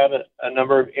Krukow. I've had a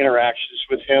number of interactions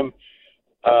with him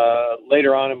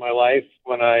later on in my life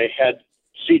when I had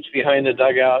seats behind the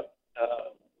dugout.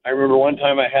 I remember one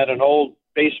time I had an old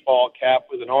baseball cap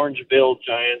with an orange bill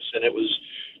Giants, and it was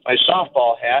my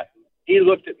softball hat. He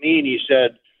looked at me and he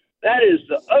said, "That is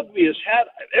the ugliest hat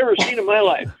I've ever seen in my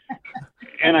life."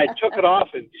 And I took it off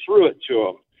and threw it to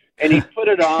him. And he put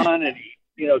it on and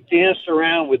danced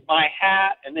around with my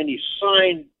hat, and then he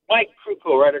signed Mike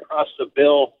Krukow right across the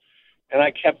bill, and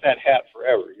I kept that hat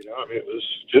forever. It was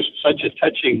just such a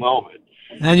touching moment.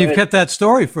 And you've kept that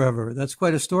story forever. That's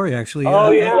quite a story, actually.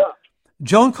 Oh, yeah.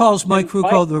 Joan calls Mike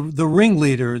Krukow the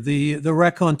ringleader, the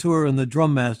raconteur, and the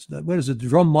drum master. What is it, the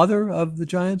drum mother of the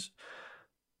Giants?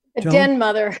 The den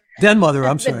mother. Den mother,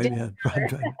 I'm sorry.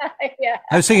 Yeah.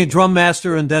 I was thinking drum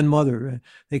master and den mother.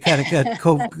 They kind of got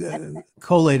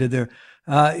collated there.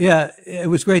 It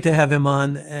was great to have him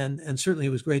on, and certainly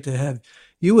it was great to have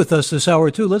you with us this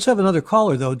hour, too. Let's have another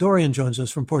caller, though. Dorian joins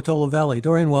us from Portola Valley.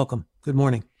 Dorian, welcome. Good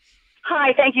morning.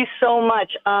 Hi, thank you so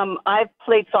much. I've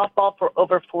played softball for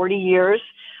over 40 years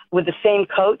with the same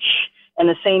coach and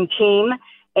the same team.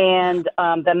 And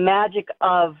the magic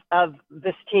of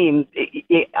this team,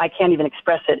 I can't even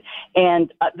express it.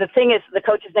 And the thing is, the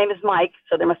coach's name is Mike,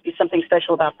 so there must be something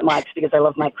special about the Mikes because I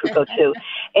love Mike Krukow too.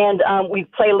 And we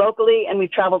play locally, and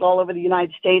we've traveled all over the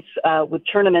United States with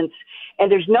tournaments. And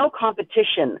there's no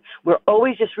competition. We're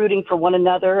always just rooting for one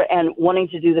another and wanting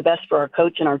to do the best for our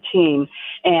coach and our team.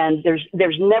 And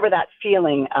there's never that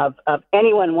feeling of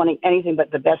anyone wanting anything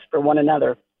but the best for one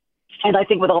another. And I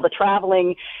think with all the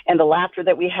traveling and the laughter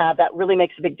that we have, that really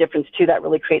makes a big difference too. That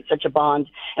really creates such a bond.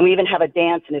 And we even have a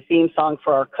dance and a theme song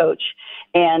for our coach.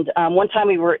 And one time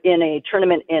we were in a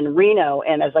tournament in Reno,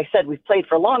 and as I said, we've played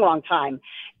for a long, long time.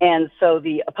 And so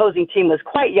the opposing team was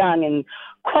quite young and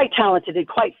quite talented and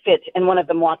quite fit. And one of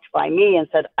them walked by me and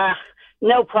said,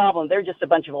 no problem. They're just a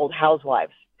bunch of old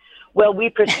housewives. Well, we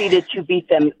proceeded to beat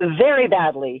them very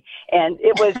badly, and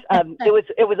it was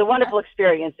a wonderful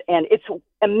experience, and it's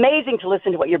amazing to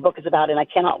listen to what your book is about, and I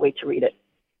cannot wait to read it.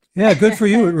 Yeah, good for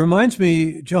you. It reminds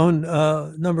me, Joan,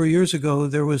 a number of years ago,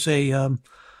 there was an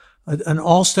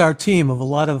all-star team of a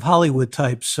lot of Hollywood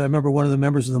types. I remember one of the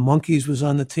members of the Monkees was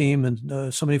on the team,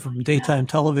 and somebody from daytime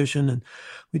television, and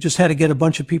we just had to get a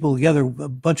bunch of people together, a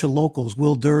bunch of locals,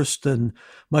 Will Durst and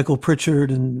Michael Pritchard,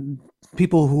 and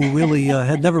people who really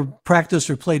had never practiced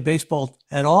or played baseball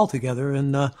at all together,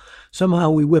 and somehow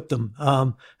we whipped them.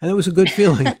 And it was a good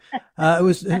feeling. It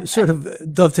was sort of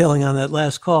dovetailing on that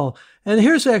last call. And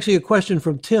here's actually a question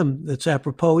from Tim that's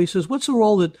apropos. He says, what's the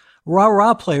role that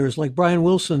rah-rah players like Brian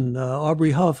Wilson,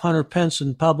 Aubrey Huff, Hunter Pence,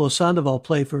 and Pablo Sandoval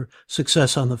play for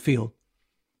success on the field?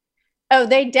 Oh,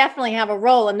 they definitely have a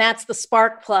role, and that's the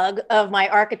spark plug of my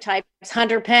archetypes.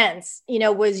 Hunter Pence,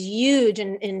 was huge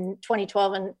in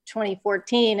 2012 and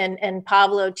 2014, and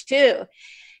Pablo too.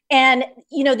 And,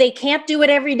 they can't do it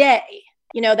every day.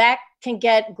 That can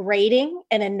get grating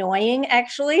and annoying,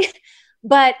 actually.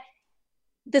 But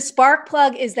the spark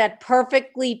plug is that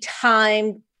perfectly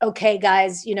timed, okay,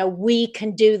 guys, we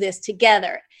can do this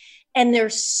together. And they're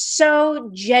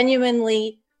such genuine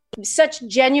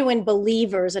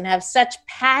believers and have such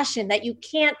passion that you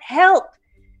can't help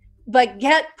but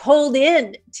get pulled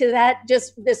in to that,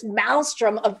 just this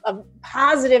maelstrom of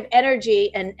positive energy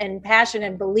and passion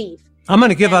and belief. I'm going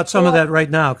to give out some of that right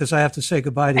now because I have to say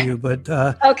goodbye to you. But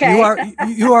okay.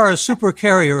 you are a super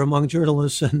carrier among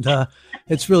journalists, and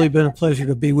it's really been a pleasure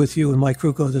to be with you and Mike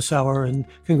Krukow this hour. And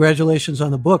congratulations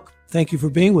on the book. Thank you for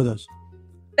being with us.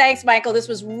 Thanks, Michael. This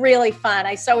was really fun.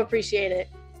 I so appreciate it.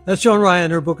 That's Joan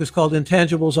Ryan. Her book is called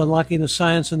Intangibles, Unlocking the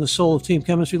Science and the Soul of Team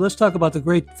Chemistry. Let's talk about the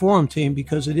great Forum team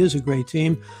because it is a great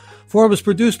team. Forum is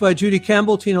produced by Judy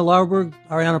Campbell, Tina Lauerberg,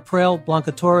 Ariana Prel,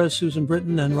 Blanca Torres, Susan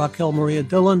Britton, and Raquel Maria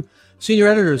Dillon. Senior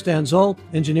editor is Dan Zoll.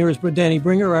 Engineer is Danny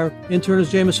Bringer. Our intern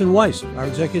is Jameson Weiss. Our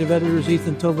executive editor is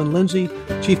Ethan Tovin Lindsay.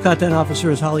 Chief Content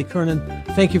Officer is Holly Kernan.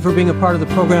 Thank you for being a part of the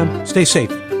program. Stay safe.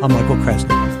 I'm Michael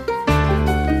Krasny.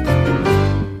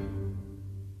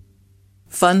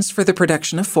 Funds for the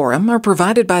production of Forum are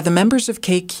provided by the members of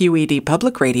KQED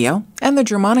Public Radio and the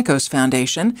Germanicos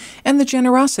Foundation and the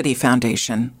Generosity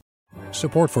Foundation.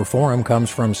 Support for Forum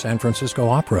comes from San Francisco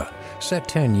Opera. Set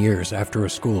 10 years after a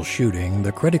school shooting,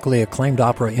 the critically acclaimed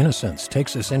opera Innocence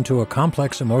takes us into a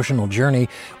complex emotional journey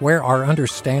where our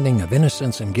understanding of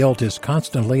innocence and guilt is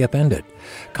constantly upended.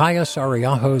 Kaya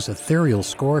Sariaho's ethereal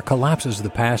score collapses the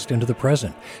past into the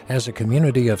present as a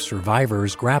community of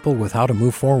survivors grapple with how to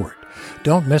move forward.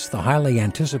 Don't miss the highly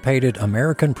anticipated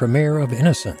American premiere of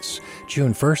Innocence,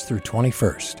 June 1st through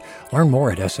 21st. Learn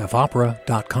more at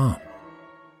sfopera.com.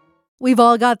 We've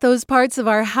all got those parts of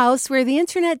our house where the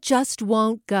internet just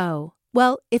won't go.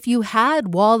 Well, if you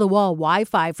had wall-to-wall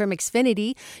Wi-Fi from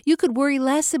Xfinity, you could worry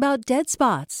less about dead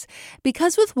spots.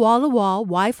 Because with wall-to-wall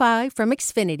Wi-Fi from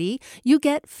Xfinity, you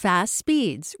get fast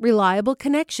speeds, reliable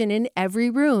connection in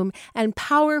every room, and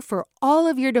power for all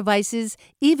of your devices,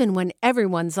 even when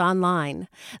everyone's online.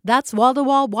 That's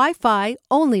wall-to-wall Wi-Fi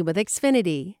only with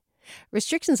Xfinity.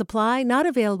 Restrictions apply, not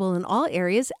available in all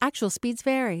areas. Actual speeds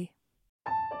vary.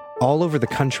 All over the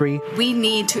country, we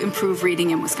need to improve reading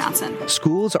in Wisconsin.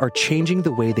 Schools are changing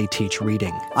the way they teach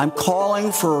reading. I'm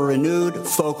calling for a renewed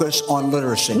focus on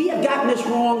literacy. We have gotten this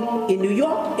wrong in New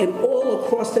York and all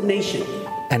across the nation.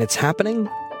 And it's happening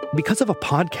because of a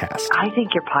podcast. I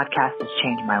think your podcast has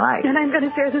changed my life. And I'm going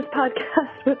to share this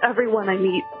podcast with everyone I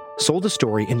meet. Sold a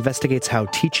Story investigates how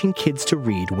teaching kids to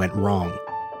read went wrong.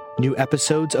 New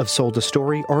episodes of Sold a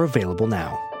Story are available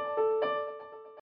now.